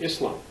in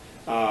Islam,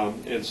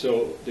 and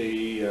so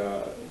the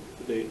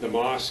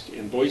mosque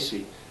in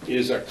Boise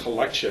is a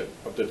collection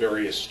of the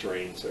various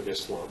strains of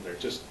Islam. They're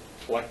just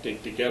collecting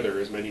together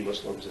as many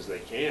Muslims as they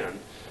can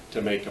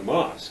to make a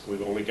mosque.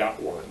 We've only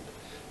got one,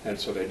 and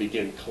so they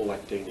begin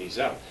collecting these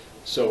up.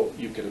 So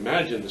you can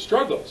imagine the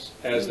struggles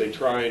as they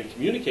try and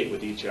communicate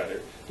with each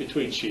other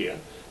between Shia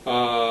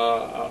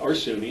or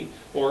Sunni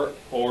or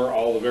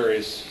all the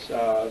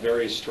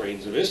various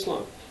strains of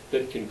Islam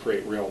that can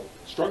create real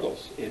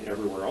struggles in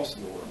everywhere else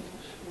in the world.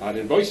 But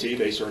in Boise,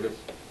 they sort of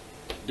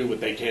do what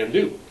they can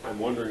do. I'm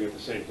wondering if the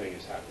same thing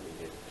is happening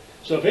here.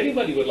 So if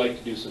anybody would like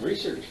to do some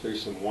research,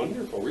 there's some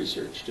wonderful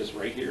research just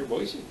right here in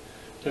Boise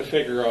to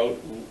figure out,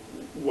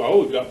 well,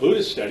 we've got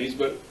Buddhist studies,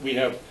 but we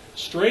have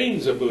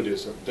strains of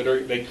Buddhism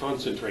that they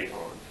concentrate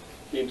on.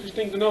 Be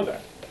interesting to know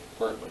that.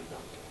 Or it might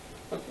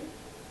not.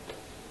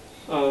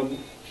 Okay.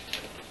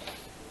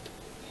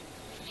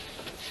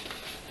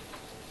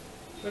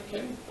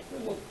 Okay,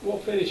 we'll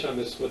finish on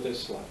this with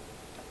this slide.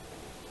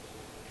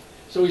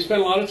 So we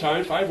spent a lot of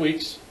time, 5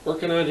 weeks,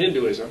 working on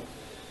Hinduism.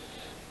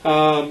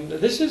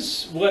 This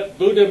is what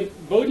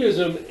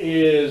Buddhism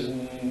is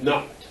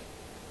not.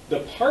 The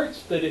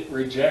parts that it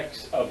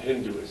rejects of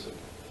Hinduism.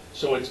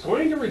 So it's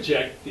going to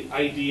reject the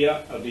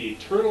idea of the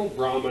eternal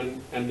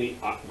Brahman and the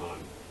Atman.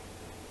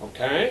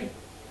 Okay?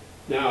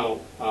 Now,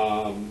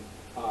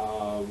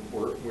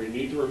 we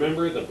need to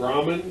remember the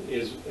Brahman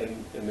is,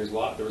 and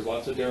there was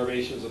lots of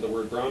derivations of the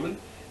word Brahman,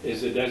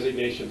 is a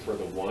designation for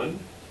the one,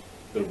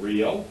 the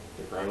real,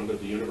 the ground of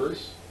the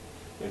universe.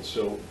 And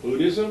so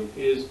Buddhism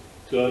is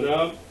going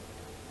to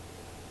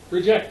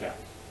reject that.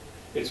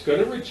 It's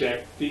going to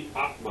reject the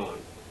Atman,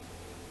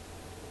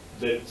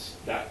 that's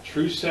that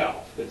true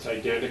self that's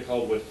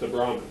identical with the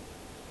Brahman.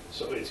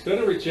 So it's going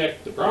to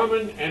reject the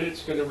Brahman, and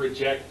it's going to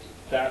reject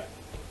that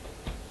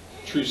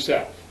true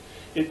self.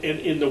 And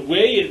in the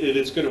way that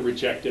it's going to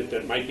reject it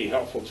that might be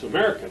helpful to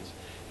Americans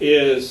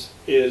is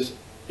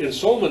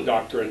ensoulment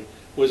doctrine.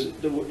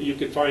 You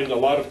could find a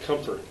lot of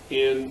comfort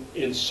in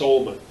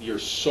ensoulment. Your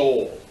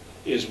soul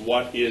is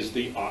what is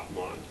the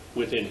Atman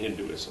within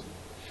Hinduism.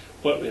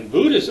 But in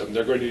Buddhism,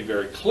 they're going to be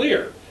very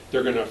clear.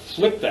 They're going to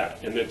flip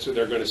that, and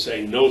they're going to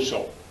say no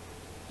soul,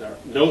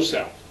 no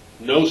self,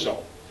 no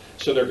soul.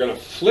 So they're going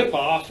to flip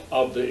off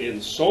of the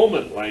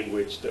ensoulment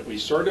language that we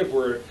sort of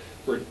were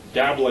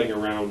dabbling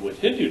around with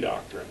Hindu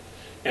doctrine,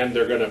 and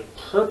they're going to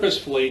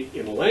purposefully,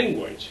 in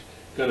language,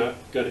 going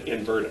to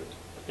invert it.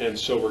 And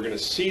so we're going to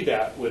see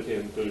that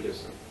within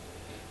Buddhism.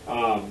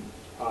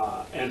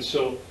 And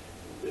so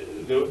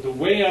the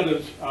way out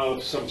of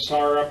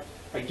samsara,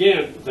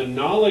 again, the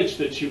knowledge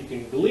that you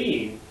can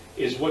glean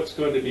is what's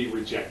going to be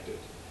rejected.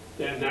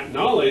 And that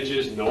knowledge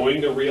is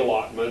knowing the real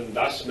Atman,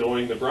 thus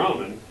knowing the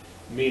Brahman,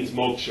 means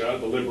moksha,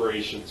 the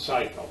liberation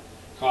cycle,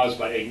 caused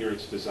by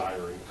ignorance,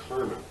 desire, and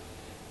karma.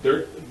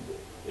 And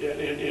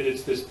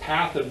it's this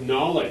path of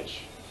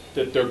knowledge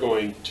that they're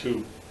going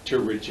to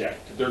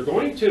reject. They're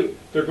going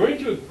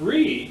to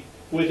agree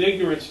with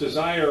ignorance,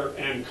 desire,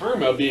 and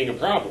karma being a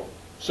problem.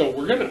 So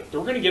we're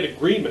gonna get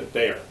agreement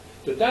there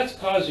that's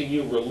causing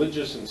you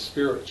religious and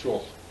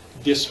spiritual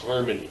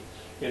disharmony.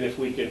 And if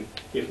we can,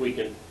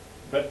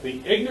 but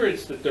the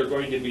ignorance that they're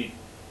going to be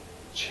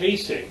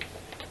chasing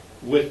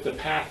with the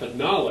path of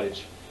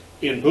knowledge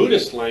in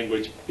Buddhist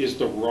language is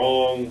the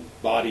wrong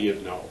body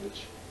of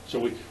knowledge.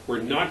 So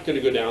we're not going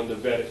to go down the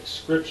Vedic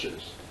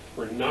scriptures.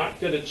 We're not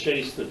going to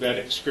chase the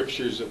Vedic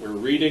scriptures that we're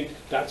reading.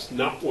 That's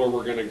not where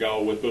we're going to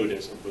go with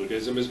Buddhism.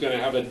 Buddhism is going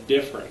to have a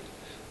different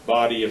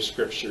body of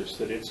scriptures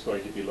that it's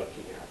going to be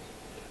looking at.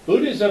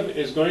 Buddhism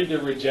is going to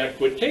reject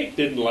what Kate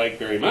didn't like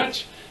very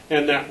much,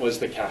 and that was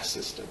the caste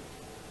system.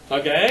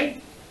 Okay?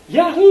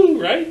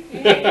 Yahoo, right?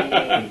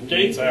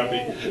 Kate's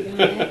happy.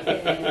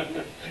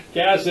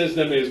 Caste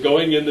system is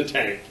going in the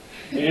tank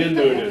in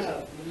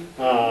Buddhism.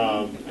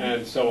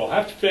 And so we'll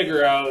have to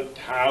figure out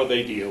how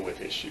they deal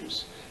with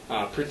issues.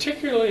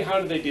 Particularly, how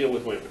do they deal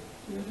with women?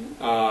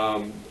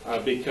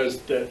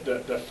 Because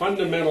the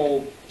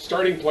fundamental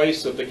starting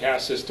place of the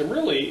caste system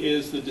really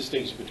is the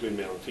distinction between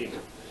male and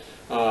female.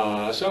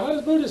 So how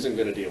is Buddhism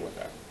going to deal with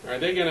that? Are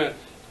they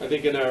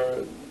going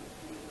to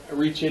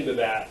reach into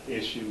that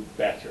issue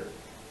better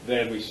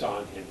than we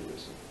saw in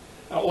Hinduism?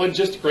 One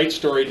just a great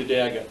story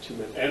today. I got 2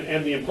 minutes.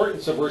 And the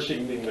importance of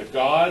worshiping the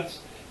gods.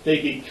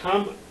 They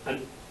become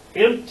an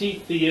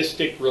empty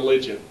theistic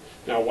religion.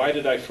 Now, why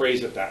did I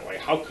phrase it that way?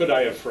 How could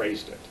I have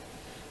phrased it?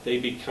 They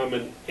become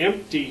an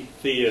empty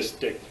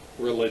theistic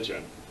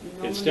religion.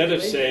 Instead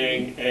of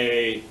saying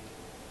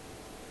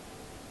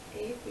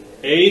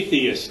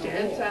atheistic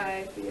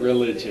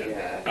religion.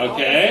 Yeah.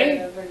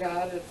 Okay? For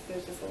God,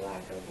 there's just a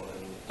lack of one.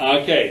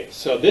 Okay,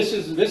 so this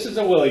is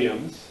a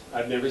Williams.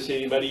 I've never seen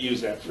anybody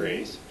use that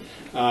phrase.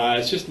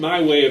 It's just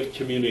my way of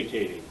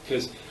communicating,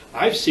 because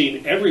I've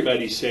seen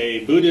everybody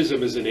say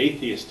Buddhism is an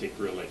atheistic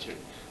religion,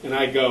 and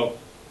I go,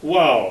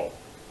 whoa,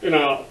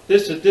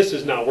 this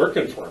is not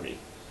working for me,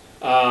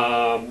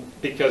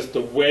 because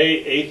the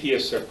way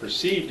atheists are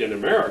perceived in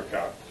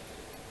America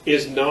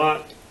is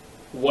not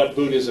what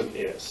Buddhism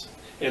is.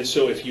 And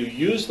so if you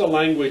use the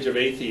language of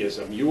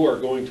atheism, you are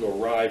going to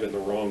arrive in the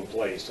wrong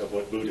place of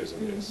what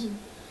Buddhism is.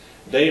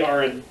 They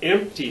are an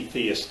empty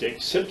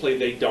theistic, simply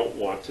they don't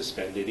want to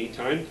spend any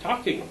time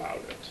talking about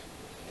it.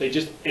 They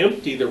just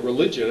empty the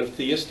religion of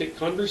theistic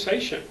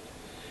conversation.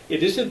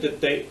 It isn't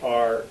that they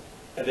are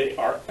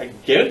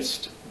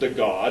against the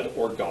god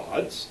or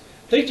gods,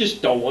 they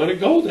just don't want to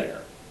go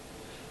there.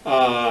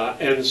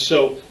 And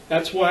so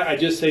that's why I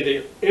just say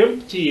they're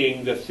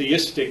emptying the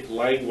theistic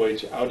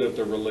language out of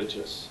the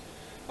religious.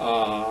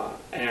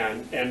 And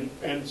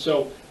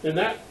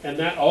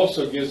that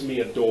also gives me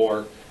a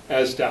door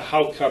as to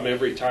how come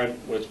every time,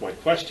 what's my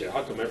question,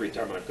 how come every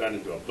time I've gone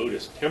into a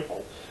Buddhist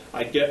temple,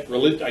 I get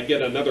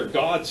another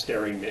God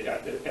staring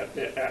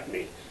at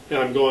me. And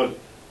I'm going,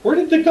 where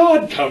did the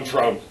God come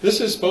from? This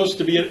is supposed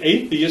to be an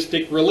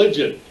atheistic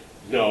religion.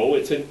 No,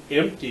 it's an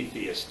empty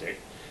theistic,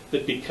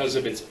 that because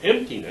of its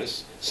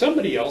emptiness,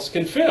 somebody else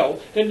can fill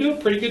and do a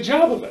pretty good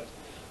job of it.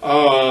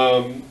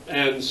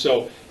 And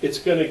so it's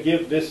going to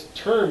give, this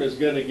term is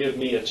going to give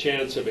me a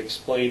chance of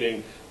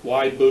explaining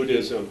why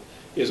Buddhism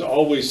is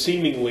always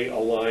seemingly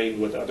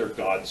aligned with other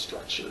God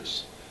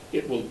structures.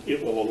 It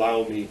will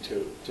allow me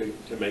to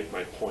make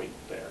my point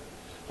there.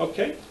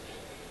 Okay?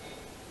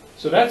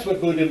 So that's what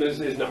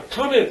Buddhism is not.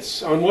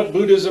 Comments on what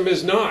Buddhism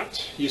is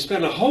not. You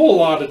spend a whole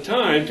lot of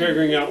time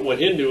figuring out what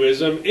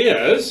Hinduism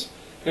is,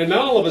 and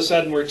now all of a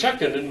sudden we're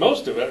chucking and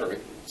most of it, or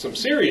some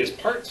serious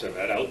parts of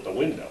it, out the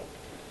window.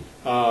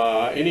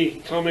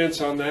 Any comments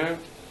on that?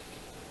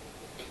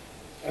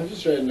 I've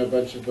just read in a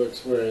bunch of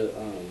books where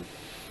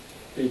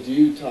they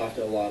do talk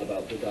a lot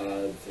about the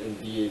gods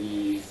and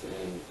deities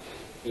and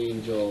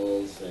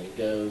angels and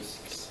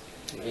ghosts,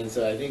 and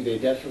so I think they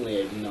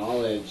definitely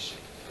acknowledge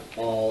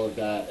all of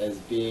that as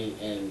being,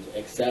 and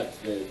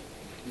accept that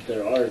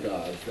there are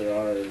gods, there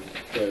are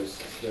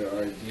ghosts, there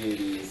are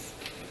deities,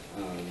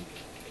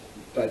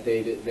 but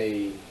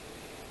they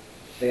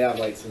have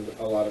like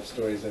a lot of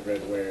stories I've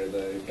read where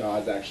the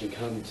gods actually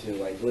come to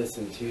like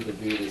listen to the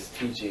Buddhist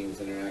teachings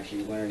and are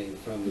actually learning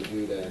from the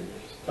Buddha, and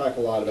talk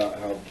a lot about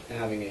how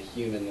having a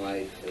human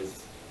life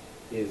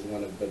is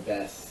one of the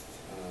best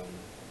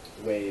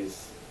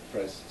ways for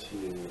us to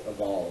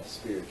evolve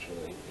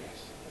spiritually.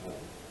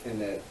 And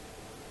that,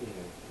 you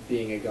know,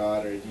 being a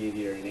god or a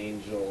deity or an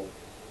angel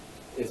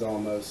is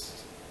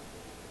almost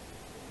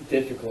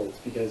difficult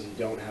because you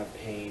don't have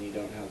pain, you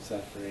don't have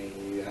suffering,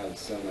 you have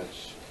so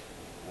much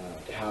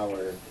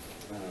power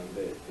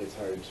that it's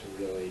hard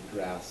to really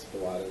grasp a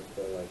lot of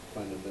the like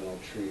fundamental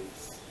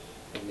truths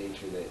of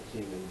nature that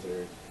humans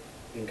are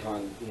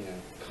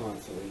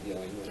constantly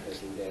dealing with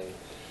every day.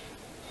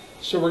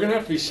 So we're going to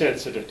have to be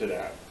sensitive to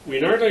that.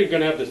 We're not only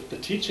going to have the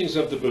teachings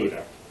of the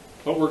Buddha,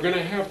 but we're going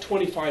to have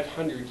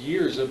 2,500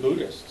 years of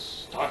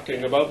Buddhists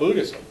talking about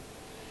Buddhism,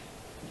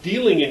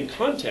 dealing in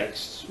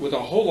contexts with a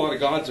whole lot of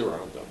gods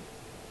around them.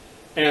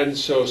 And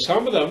so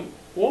some of them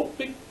won't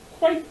be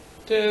quite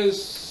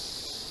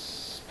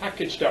as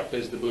packaged up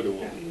as the Buddha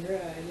will be.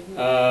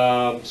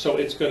 So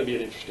it's going to be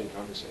an interesting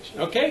conversation.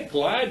 Okay,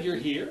 glad you're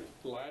here.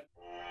 Glad.